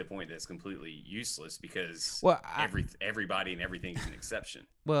generalized it to a point that's completely useless because everybody and everything is an exception.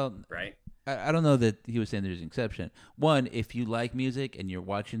 Well, right. I don't know that he was saying there's an exception. One, if you like music and you're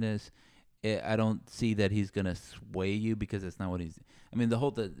watching this, I don't see that he's gonna sway you, because that's not what he's. I mean,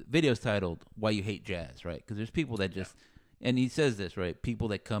 the video's titled "Why You Hate Jazz," right? Because there's people that just, and he says this, right? People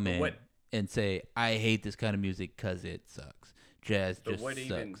that come in and say, "I hate this kind of music because it sucks. Jazz just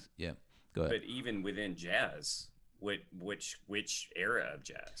sucks." Yeah, go ahead. But even within jazz, which era of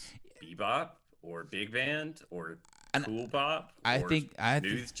jazz? Bebop or big band or cool pop? Smooth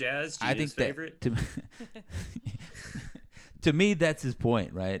jazz. Gina's I think favorite. To me, that's his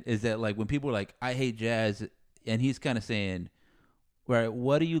point, right? Is that like when people are like, "I hate jazz," and he's kind of saying, right,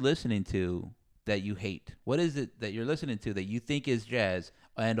 what are you listening to that you hate? What is it that you're listening to that you think is jazz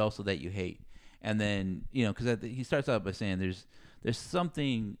and also that you hate? And then, because he starts out by saying there's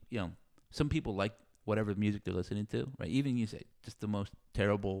something, some people like whatever music they're listening to, right? Even you say just the most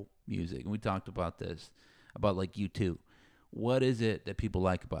terrible music. And we talked about this, about like U2. What is it that people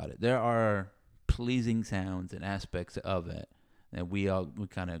like about it? There are pleasing sounds and aspects of it, and we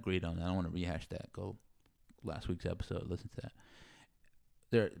kind of agreed on that. I don't want to rehash that. Go last week's episode, listen to that.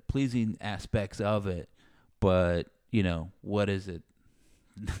 There are pleasing aspects of it, but what is it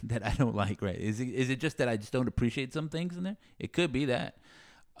that I don't like? Right? Is it just that I just don't appreciate some things in there? It could be that,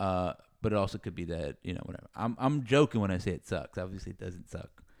 but it also could be that whatever. I'm joking when I say it sucks. Obviously, it doesn't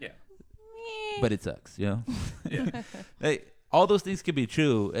suck. Yeah, but it sucks. Yeah. Hey, all those things could be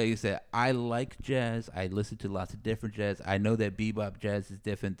true. Like you said, I like jazz. I listen to lots of different jazz. I know that bebop jazz is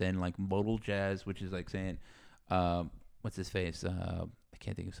different than like modal jazz, which is like saying, what's his face? I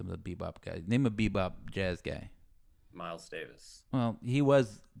can't think of some of the bebop guys. Name a bebop jazz guy. Miles Davis. Well, he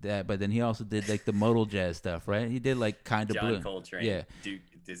was that, but then he also did like the modal jazz stuff, right? He did like kind of blue. John Coltrane. Yeah.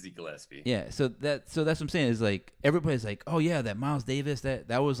 Dizzy Gillespie. Yeah. So that's what I'm saying is like everybody's like, oh yeah, that Miles Davis,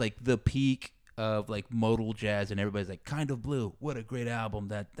 that was like the peak of like modal jazz, and everybody's like, Kind of Blue, what a great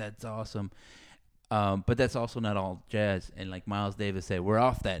album, that's awesome. But that's also not all jazz. And like Miles Davis said, we're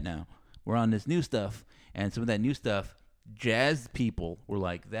off that now. we're on this new stuff, and some of that new stuff, jazz people were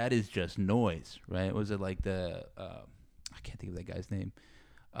like, that is just noise, right? Was it like the I can't think of that guy's name,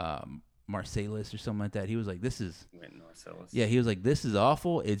 Marsalis or something like that? He was like, this is Wynton Marsalis. Yeah, he was like, this is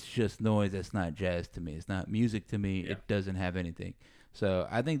awful. It's just noise. It's not jazz to me. It's not music to me. Yeah. It doesn't have anything. So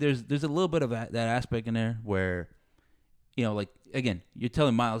I think there's a little bit of that aspect in there where, you know, like, again, you're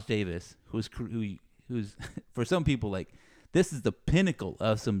telling Miles Davis, who's for some people, like, this is the pinnacle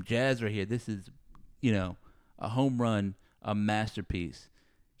of some jazz right here. This is, you know, a home run, a masterpiece.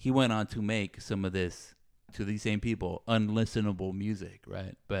 He went on to make some of this, to these same people, unlistenable music,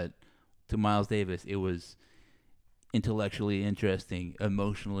 right? But to Miles Davis, it was intellectually interesting,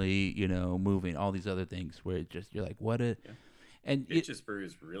 emotionally, you know, moving, all these other things where it just, you're like, what a... Yeah. And Bitches Brew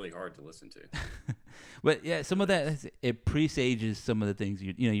is really hard to listen to. But yeah, some of that, it presages some of the things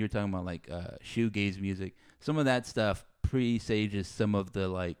you know, you're talking about, like shoegaze music. Some of that stuff presages some of the,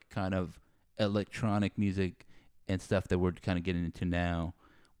 like, kind of electronic music and stuff that we're kind of getting into now,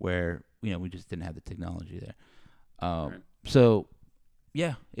 where, you know, we just didn't have the technology there. Right. So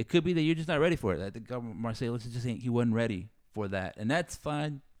yeah, it could be that you're just not ready for it. I think Marsalis is just saying he wasn't ready for that, and that's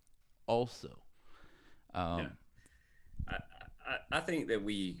fine also. Yeah. I think that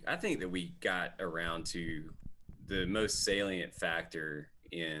we got around to the most salient factor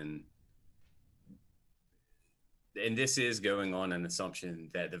in, and this is going on an assumption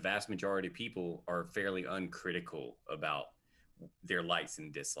that the vast majority of people are fairly uncritical about their likes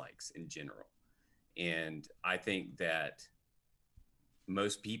and dislikes in general. And I think that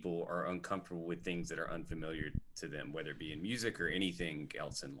most people are uncomfortable with things that are unfamiliar to them, whether it be in music or anything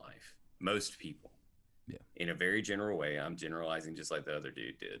else in life. Most people. Yeah. In a very general way, I'm generalizing just like the other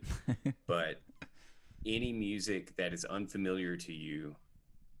dude did. But any music that is unfamiliar to you,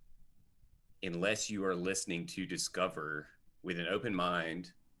 unless you are listening to discover with an open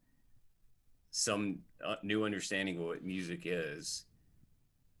mind some new understanding of what music is,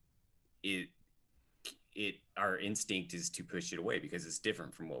 our instinct is to push it away because it's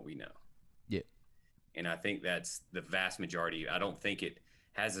different from what we know. Yeah. And I think that's the vast majority. I don't think it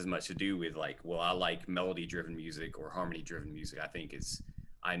has as much to do with, like, well, I like melody driven music or harmony driven music. I think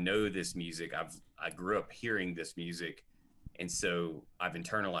I know this music. I grew up hearing this music, and so I've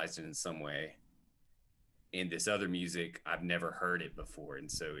internalized it in some way. And this other music, I've never heard it before, and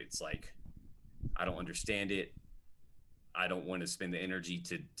so it's like, I don't understand it. I don't want to spend the energy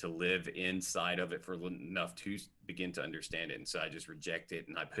to live inside of it for enough to begin to understand it, and so I just reject it.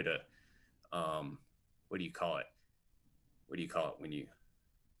 And I put what do you call it? What do you call it when you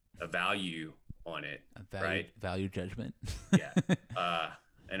a value on it, right? Value judgment. Yeah.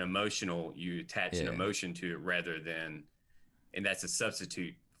 An emotional, you attach an emotion to it rather than, and that's a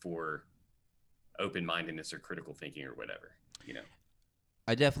substitute for open-mindedness or critical thinking or whatever, you know?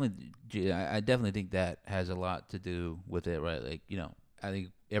 I definitely think that has a lot to do with it, right? Like, you know, I think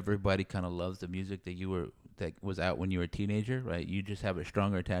everybody kind of loves the music that was out when you were a teenager, right? You just have a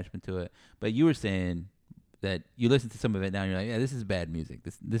stronger attachment to it. But you were saying that you listen to some of it now and you're like, yeah, this is bad music.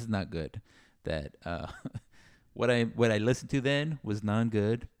 This is not good. That what I listened to then was non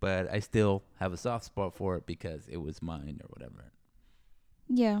good, but I still have a soft spot for it because it was mine or whatever.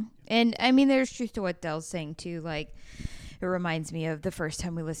 Yeah. And I mean, there's truth to what Dell's saying too. Like, it reminds me of the first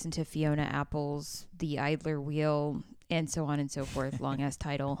time we listened to Fiona Apple's The Idler Wheel and so on and so forth, long ass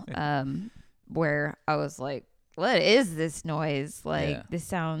title, where I was like, what is this noise? Like, this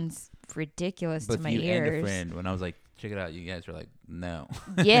sounds ridiculous to my ears. And a friend, when I was like, check it out, you guys were like, no.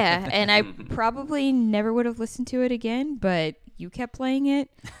 Yeah, and I probably never would have listened to it again, but you kept playing it,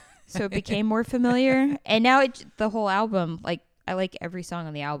 so it became more familiar. And now the whole album, like, I like every song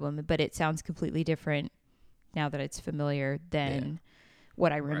on the album, but it sounds completely different now that it's familiar than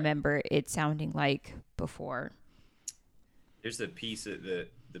what I remember it sounding like before. There's a piece of the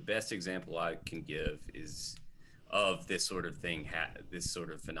best example I can give is of this sort of thing, this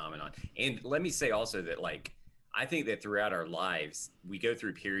sort of phenomenon. And let me say also that, like, I think that throughout our lives, we go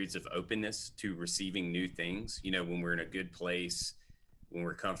through periods of openness to receiving new things. You know, when we're in a good place, when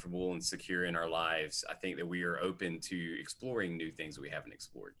we're comfortable and secure in our lives, I think that we are open to exploring new things we haven't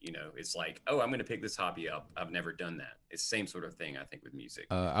explored. You know, it's like, oh, I'm going to pick this hobby up. I've never done that. It's the same sort of thing, I think, with music.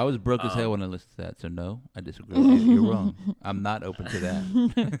 I was broke as hell when I listened to that, so no, I disagree. You're wrong. I'm not open to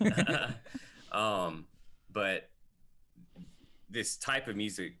that. But this type of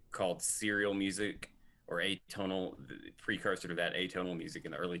music called serial music, or atonal, the precursor to that, atonal music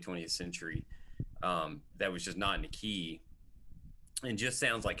in the early 20th century, that was just not in the key and just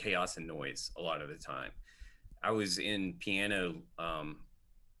sounds like chaos and noise a lot of the time. I was in piano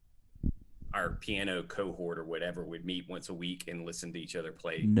our piano cohort or whatever would meet once a week and listen to each other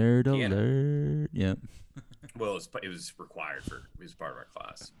play Nerd piano. alert. Yep. Well, it was required it was part of our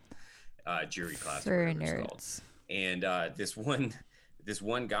class, jury class for nerds. And this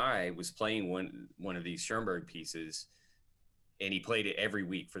one guy was playing one of these Schoenberg pieces, and he played it every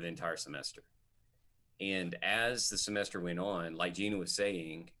week for the entire semester. And as the semester went on, like Gina was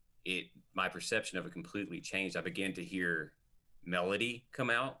saying, my perception of it completely changed. I began to hear melody come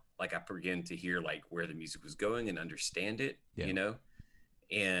out. Like I began to hear like where the music was going and understand it, you know?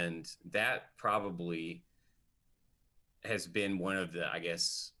 And that probably has been one of the, I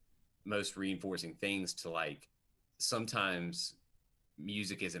guess, most reinforcing things to like, sometimes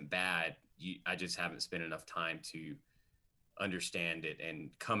music isn't bad. I just haven't spent enough time to understand it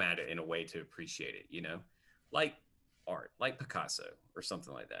and come at it in a way to appreciate it, you know, like art, like Picasso or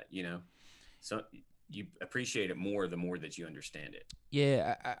something like that, you know? So you appreciate it more the more that you understand it.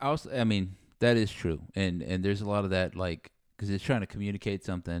 Yeah, I mean, that is true. And there's a lot of that, like, because it's trying to communicate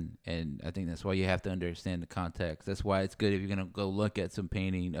something, and I think that's why you have to understand the context. That's why it's good if you're going to go look at some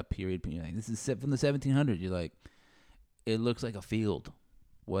painting, a period painting. Like, this is from the 1700s. You're like, it looks like a field.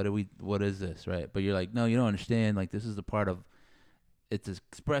 What is this, right? But you're like, no, you don't understand. Like, this is the part of, it's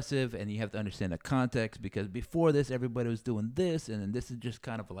expressive, and you have to understand the context, because before this, everybody was doing this, and then this is just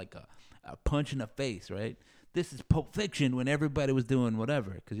kind of like a punch in the face, right? This is Pulp Fiction when everybody was doing whatever,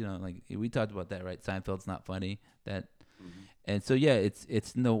 because, you know, like, we talked about that, right? Seinfeld's not funny. And so, yeah,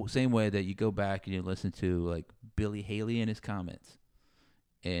 it's no same way that you go back and you listen to, like, Billy Haley and his comments,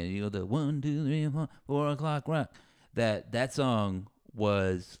 and you know, the 1, 2, 3, 4 o'clock rock, that song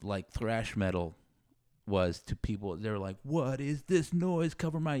was like thrash metal was to people. They were like, what is this noise?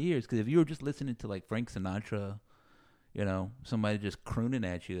 Cover my ears. Because if you were just listening to like Frank Sinatra, you know, somebody just crooning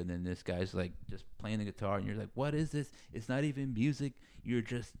at you, and then this guy's like just playing the guitar, and you're like, what is this? It's not even music. You're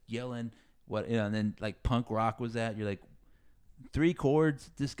just yelling. What, you know? And then like punk rock was that. You're like, 3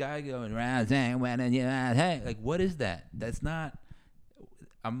 chords. This guy going around saying, hey, like, what is that? That's not.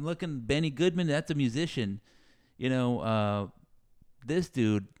 I'm looking Benny Goodman. That's a musician. You know, this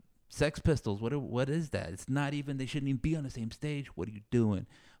dude, Sex Pistols. What is that? It's not even. They shouldn't even be on the same stage. What are you doing?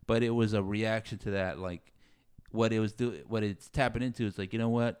 But it was a reaction to that, like. What it's tapping into is like, you know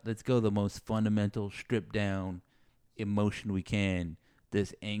what? Let's go the most fundamental, stripped down emotion we can.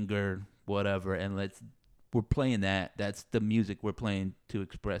 This anger, whatever, and we're playing that. That's the music we're playing to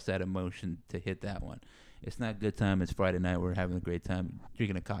express that emotion, to hit that one. It's not good time. It's Friday night. We're having a great time,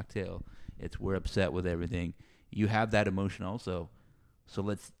 drinking a cocktail. We're upset with everything. You have that emotion also, so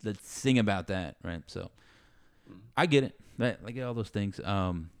let's sing about that, right? So I get it, right? I get all those things.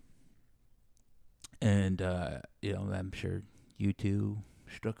 And, you know, I'm sure U2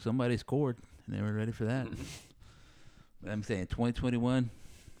 struck somebody's chord, and they were ready for that. But I'm saying 2021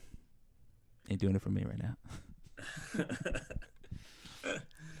 ain't doing it for me right now.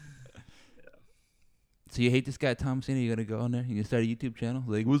 So you hate this guy, Tom Cena? You going to go on there? You going to start a YouTube channel?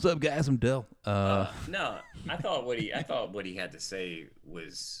 Like, what's up, guys? I'm Del. No, I thought what he had to say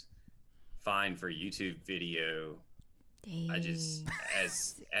was fine for a YouTube video. Dang. I just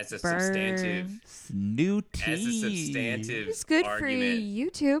as a substantive it's good argument, for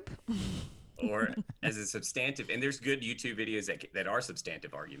YouTube. or as a substantive, and there's good YouTube videos that are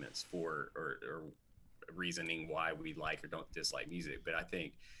substantive arguments for or reasoning why we like or don't dislike music. But I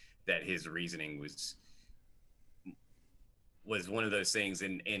think that his reasoning was one of those things,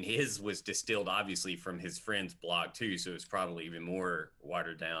 and his was distilled obviously from his friend's blog too, so it's probably even more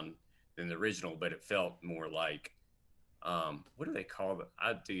watered down than the original, but it felt more like what do they call it?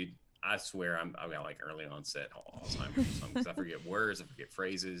 I swear I've got like early onset Alzheimer's or something, because I forget words, I forget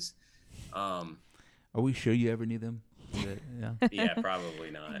phrases. Are we sure you ever need them? Yeah,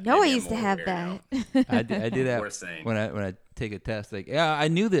 probably not. No, I used to have that. I do that when I take a test. Like, yeah, I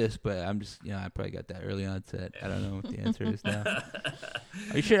knew this, but I'm just, you know, I probably got that early onset. I don't know what the answer is now.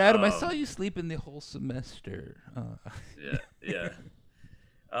 Are you sure, Adam? I saw you sleeping the whole semester. Yeah.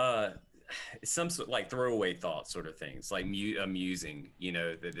 Some sort like throwaway thoughts, sort of things, like amusing, you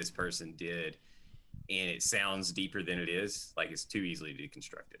know, that this person did, and it sounds deeper than it is. Like, it's too easily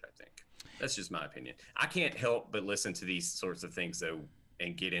deconstructed. I think that's just my opinion. I can't help but listen to these sorts of things though,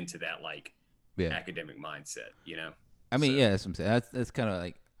 and get into that like academic mindset, you know. I mean, yeah, that's what I'm saying. That's kind of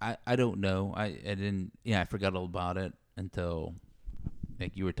like I don't know. I didn't. Yeah, I forgot all about it until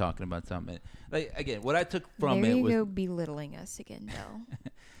like you were talking about something. Like, again, what I took from there it you was go belittling us again, though.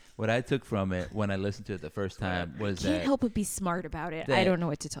 What I took from it when I listened to it the first time was that... Can't help but be smart about it. I don't know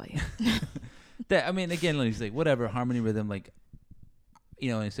what to tell you. I mean, again, like, he's like, whatever, harmony, rhythm, like,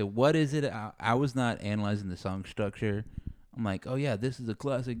 you know, and so what is it? I was not analyzing the song structure. I'm like, oh yeah, this is a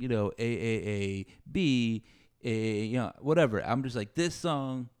classic, A B, whatever. I'm just like, this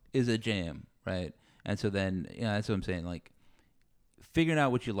song is a jam, right? And so then, that's what I'm saying. Like, figuring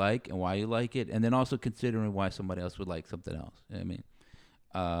out what you like and why you like it, and then also considering why somebody else would like something else. You know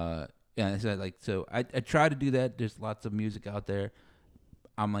what I mean? So I try to do that. There's lots of music out there.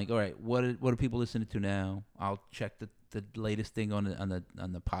 I'm like, all right, what are people listening to now? I'll check the latest thing on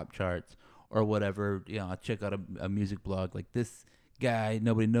the pop charts or whatever. I'll check out a music blog. Like, this guy,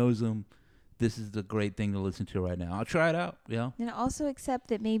 nobody knows him. This is the great thing to listen to right now. I'll try it out. And also accept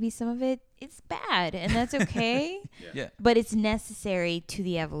that maybe some of it is bad, and that's okay. Yeah. But it's necessary to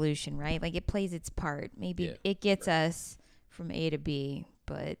the evolution, right? Like, it plays its part. Maybe it gets us from A to B,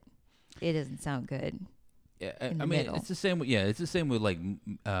 but it doesn't sound good. Yeah, I mean, it's the same. It's the same with like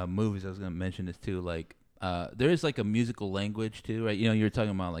movies. I was going to mention this too. Like, there is like a musical language too, right? You're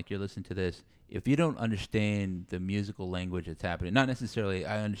talking about like you're listening to this. If you don't understand the musical language that's happening, not necessarily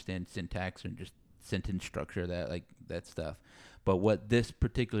I understand syntax and just sentence structure, that stuff, but what this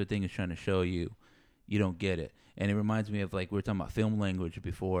particular thing is trying to show you, you don't get it. And it reminds me of like we were talking about film language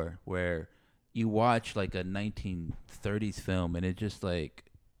before, where you watch like a 1930s film and it just like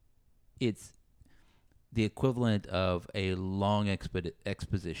it's the equivalent of a long expository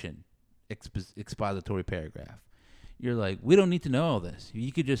paragraph. You're like, we don't need to know all this.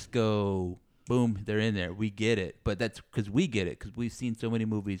 You could just go, boom, they're in there. We get it. But that's because we get it, because we've seen so many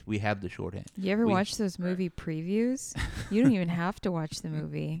movies. We have the shorthand. You ever watch those movie previews? You don't even have to watch the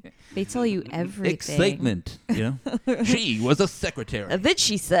movie. They tell you everything. Excitement, She was a secretary. Then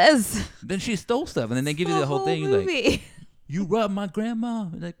she says. Then she stole stuff. And then they give you the whole thing. You're like, you robbed my grandma.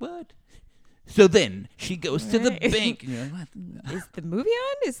 You're like, what? So then she goes to the bank. And you're like, what? Is the movie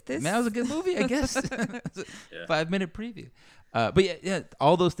on? Is this? That was a good movie, I guess. 5-minute preview. But yeah,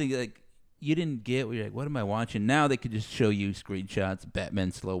 all those things, like, you didn't get what you're like, what am I watching? Now they could just show you screenshots,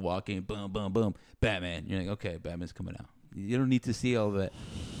 Batman slow walking, boom, boom, boom, Batman. You're like, okay, Batman's coming out. You don't need to see all that.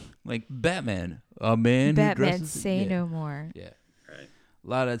 Like, Batman, a man who dresses. Batman, say no more. Yeah. Right. A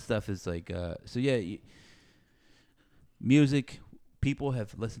lot of that stuff is like, music. People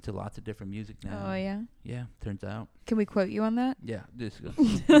have listened to lots of different music now. Oh, yeah? Yeah, turns out. Can we quote you on that? Yeah. Just go.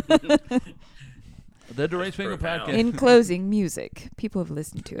 The Deranged Finger Podcast. In closing, music. People have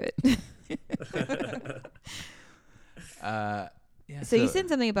listened to it. So you said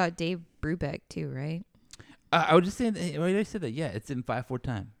something about Dave Brubeck, too, right? I was just saying, when I said that, it's in 5/4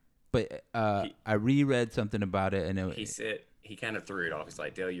 time. But I reread something about it. And he kind of threw it off. He's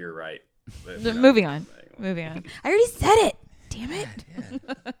like, Dale, you're right. Moving on. I already said it. Damn it. Yeah.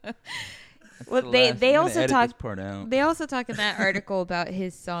 Well, they also talk. They also talk in that article about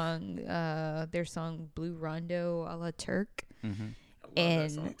his song, their song "Blue Rondo" a la Turk. Mm-hmm.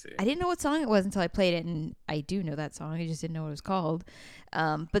 And I didn't know what song it was until I played it, and I do know that song. I just didn't know what it was called.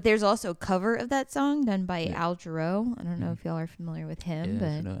 But there's also a cover of that song done by Al Jarreau. I don't know if y'all are familiar with him, but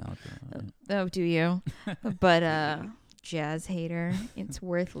I know Al Jarreau. Oh, do you? But jazz hater, it's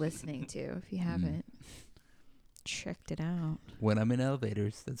worth listening to if you haven't checked it out. When I'm in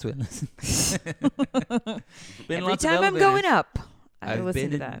elevators, that's when I listen. Every time I'm going up, I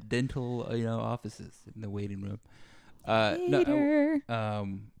listen to that. I've been in dental, offices in the waiting room. But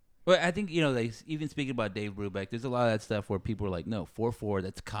I think, like, even speaking about Dave Brubeck, there's a lot of that stuff where people are like, no, 4/4,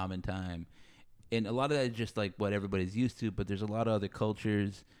 that's common time. And a lot of that is just like what everybody's used to, but there's a lot of other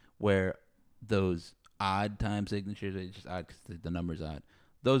cultures where those odd time signatures are just odd because the number's odd.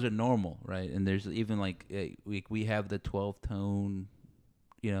 Those are normal, right? And there's even like we have the 12 tone,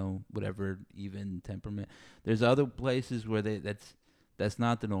 whatever, even temperament. There's other places where that's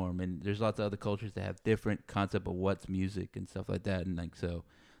not the norm, and there's lots of other cultures that have different concept of what's music and stuff like that. And like, so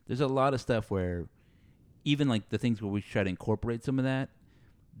there's a lot of stuff where even like the things where we try to incorporate some of that,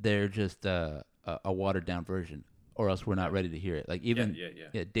 they're just a watered down version, or else we're not ready to hear it. Like even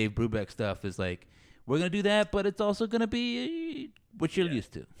Dave Brubeck stuff is like, we're gonna do that, but it's also gonna be what you're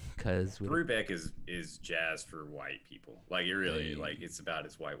used to. Because Brubeck is jazz for white people. Like, it really like it's about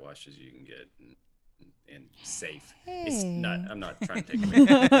as whitewashed as you can get. And safe. Hey. It's not. I'm not trying to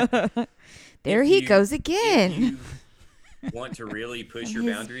take away. There he goes again. If you want to really push your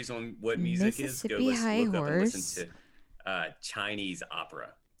boundaries on what music is, go look up and listen to Chinese opera.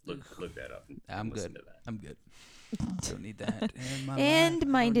 Look that up. I'm good. To that. I'm good. Don't need that. And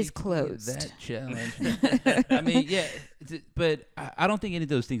mind is closed. That challenge. I mean, but I don't think any of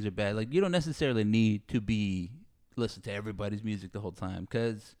those things are bad. Like, you don't necessarily need to listen to everybody's music the whole time,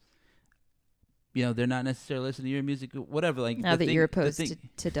 because they're not necessarily listening to your music, whatever. Like now that you're opposed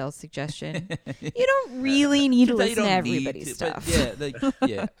to Dell's suggestion, you don't really need to listen to everybody's stuff.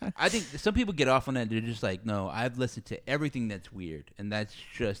 Yeah, I think some people get off on that. They're just like, no, I've listened to everything that's weird, and that's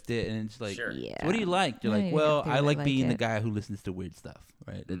just it. And it's like, Sure. Yeah. What do you like? They're like, well, I like being the it. guy who listens to weird stuff,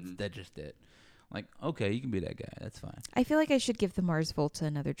 right? That's just it. Like, okay, you can be that guy. That's fine. I feel like I should give the Mars Volta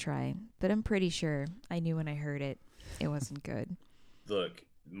another try, but I'm pretty sure I knew when I heard it, it wasn't good. Look,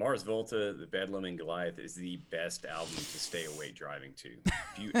 Mars Volta, The Bedlam and Goliath is the best album to stay awake driving to.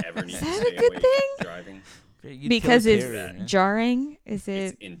 If you ever need to stay awake driving. Because it's jarring? Is it?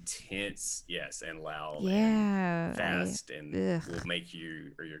 It's intense, yes, and loud. Yeah. And fast, and will make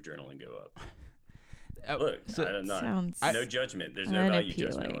you or your adrenaline go up. Look, I'm not, no judgment. There's no value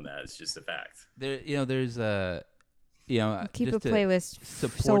judgment on that. It's just a fact. There's a, keep a playlist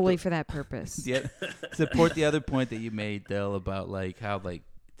solely for that purpose. Yeah, support the other point that you made, Dell, about like how like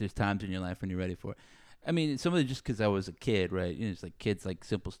there's times in your life when you're ready for it. I mean, some of it just because I was a kid, right? It's like kids like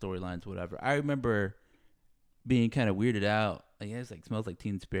simple storylines, whatever. I remember being kind of weirded out. Like, it's like Smells Like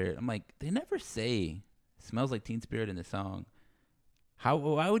Teen Spirit. I'm like, they never say Smells Like Teen Spirit in the song.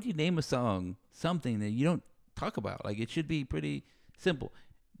 Why would you name a song something that you don't talk about? Like, it should be pretty simple.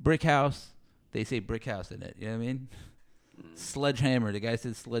 Brick House, they say Brick House in it. You know what I mean? Sledgehammer, the guy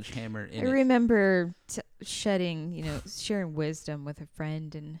said Sledgehammer in it. I remember sharing wisdom with a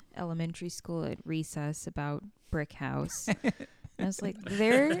friend in elementary school at recess about Brick House. I was like,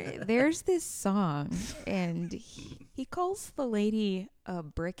 there's this song, and he calls the lady a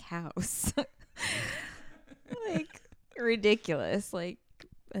brick house. Like, ridiculous. Like,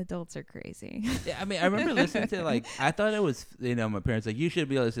 adults are crazy. Yeah, I mean, I remember listening to, like, I thought it was, my parents, like, you should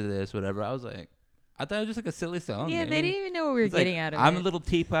be listening to this, whatever. I was like, I thought it was just like a silly song. Yeah, they didn't even know what we were getting out of it. I'm a little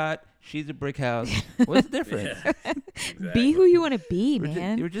teapot. She's a brick house. What's the difference? Yeah, exactly. Be who you want to be,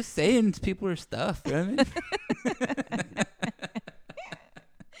 man. You were just saying people are stuff. You know what I mean?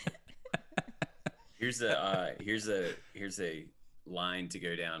 Here's a line to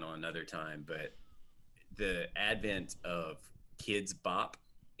go down on another time, but the advent of Kids Bop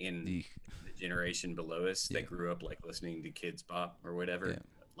in the generation below us that grew up like listening to Kids Bop or whatever,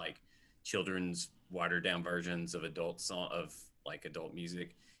 like children's watered down versions of adult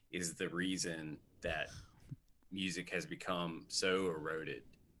music, is the reason that music has become so eroded.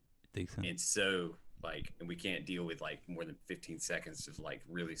 I think so. And so and we can't deal with like more than 15 seconds of like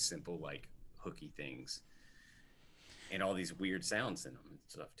really simple like hooky things and all these weird sounds in them and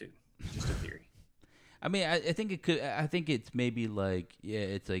stuff too. Just a theory. I mean, I think it could. I think it's maybe like,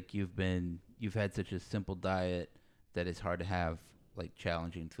 it's like you've had such a simple diet that it's hard to have like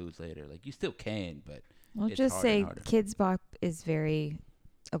challenging foods later. Like, you still can, but I'll just say Kids Bop is very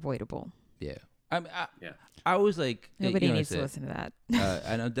avoidable. Yeah. I was like, nobody needs to listen to that.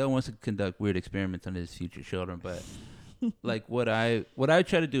 I know Del wants to conduct weird experiments on his future children, but like what I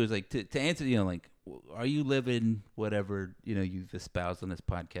try to do is like to answer, like, are you living whatever you've espoused on this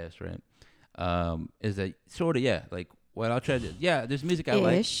podcast, right? Is that sort of like what I'll try to do? Yeah, there's music I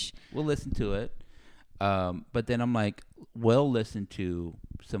like. We'll listen to it, but then I'm like, listen to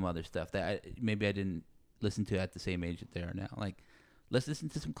some other stuff that maybe I didn't listen to at the same age that they are now. Like, let's listen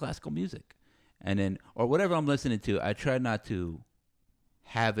to some classical music, and then or whatever I'm listening to. I try not to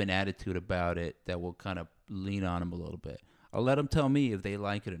have an attitude about it that will kind of lean on them a little bit. I'll let them tell me if they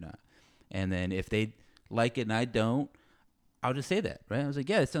like it or not, and then if they like it and I don't, I'll just say that, right? I was like,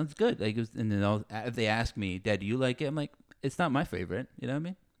 yeah, it sounds good. Like, and then if they ask me, Dad, do you like it? I'm like, it's not my favorite. You know what I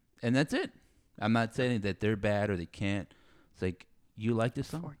mean? And that's it. I'm not saying that they're bad or they can't. It's like, you like this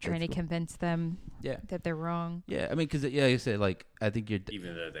song? Or trying to convince them that they're wrong. Yeah, I mean, because, like I said, like, I think you're...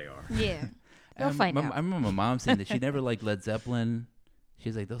 Even though they are. Yeah. They'll find out. I remember my mom saying that she never liked Led Zeppelin.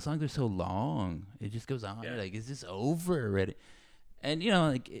 She's like, those songs are so long. It just goes on. Yeah. Like, is this over already? And,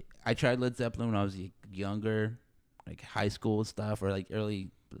 like, I tried Led Zeppelin when I was younger, like high school stuff or like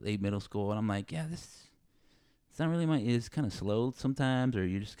late middle school. And I'm like, yeah, it's not really it's kind of slow sometimes, or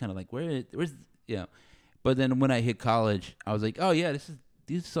you're just kind of like, where's, But then when I hit college, I was like, oh, yeah,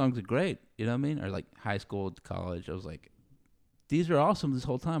 these songs are great. You know what I mean? Or like high school to college. I was like, these are awesome this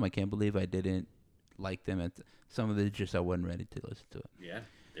whole time. I can't believe I didn't like them. Some of it just I wasn't ready to listen to it. Yeah,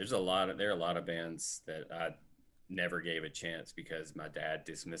 there are a lot of bands that I never gave a chance because my dad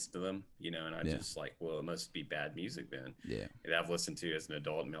dismissed them, and I just like, well, it must be bad music then. Yeah, that I've listened to as an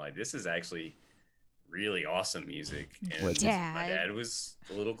adult and been like, this is actually really awesome music. And my dad was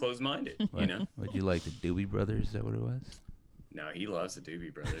a little closed-minded. Would you like the Doobie Brothers? Is that what it was? No, he loves the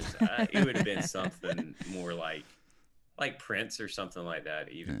Doobie Brothers. It would have been something more like Prince or something like that,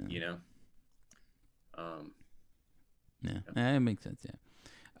 even. Yeah, that makes sense.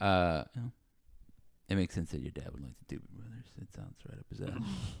 Yeah. It makes sense that your dad would like the Doobie Brothers. It sounds right up his alley.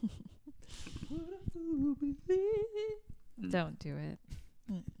 Don't do it.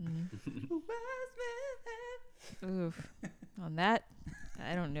 Oof. On that,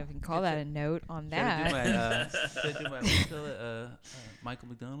 I don't know if you can call that a note. On that, should I do my Michael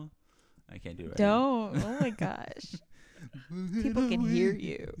McDonald? I can't do it right Don't. Oh my gosh. People can hear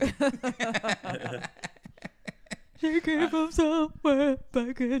you. She came from somewhere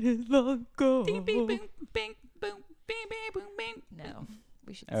back in his long ago. No,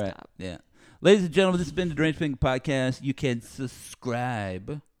 we should All right. stop. Yeah. Ladies and gentlemen, this has been the Deranged Penguin Podcast. You can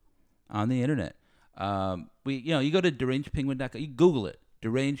subscribe on the internet. You go to derangedpenguin.com. You Google it.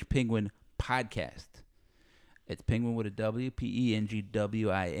 Deranged Penguin Podcast. It's penguin with a W,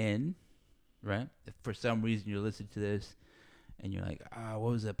 PENGWIN, right? If for some reason you're listening to this and you're like,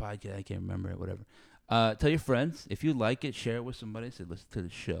 what was that podcast? I can't remember it, whatever. Tell your friends. If you like it, share it with somebody. Say, listen to the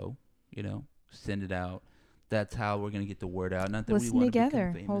show, send it out. That's how we're going to get the word out. Not that Listen we want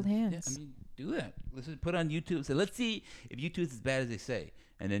together. To become famous. Hold hands. Yeah, I mean, do that. Listen, put on YouTube. Say, let's see if YouTube's as bad as they say.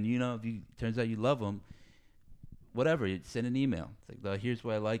 And then, if turns out you love them, whatever, you send an email. It's like, here's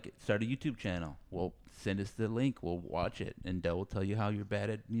why I like it. Start a YouTube channel. Well, send us the link. We'll watch it. And we'll tell you how you're bad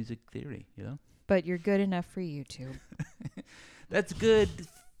at music theory, But you're good enough for YouTube. That's good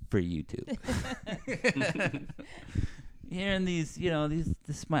for YouTube. Hearing these, this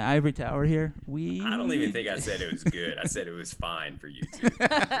is my ivory tower here. I don't even think I said it was good. I said it was fine for YouTube.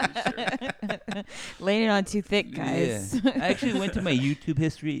 Sure. Laying it on too thick, guys. Yeah. I actually went to my YouTube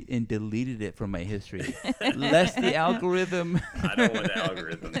history and deleted it from my history. Lest the algorithm. I don't want the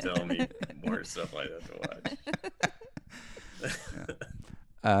algorithm telling me more stuff like that to watch.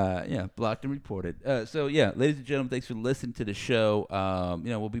 Blocked and reported. Ladies and gentlemen, thanks for listening to the show.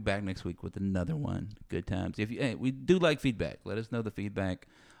 We'll be back next week with another one. Good times. We do like feedback. Let us know the feedback.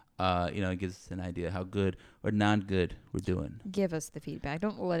 It gives us an idea how good or non-good we're doing. Give us the feedback.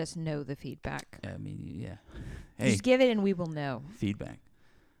 Don't let us know the feedback. I mean, yeah. Hey, just give it and we will know. Feedback.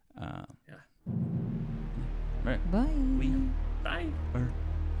 Yeah. Right. Bye. Bye. Are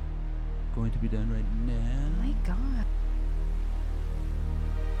going to be done right now. Oh my God.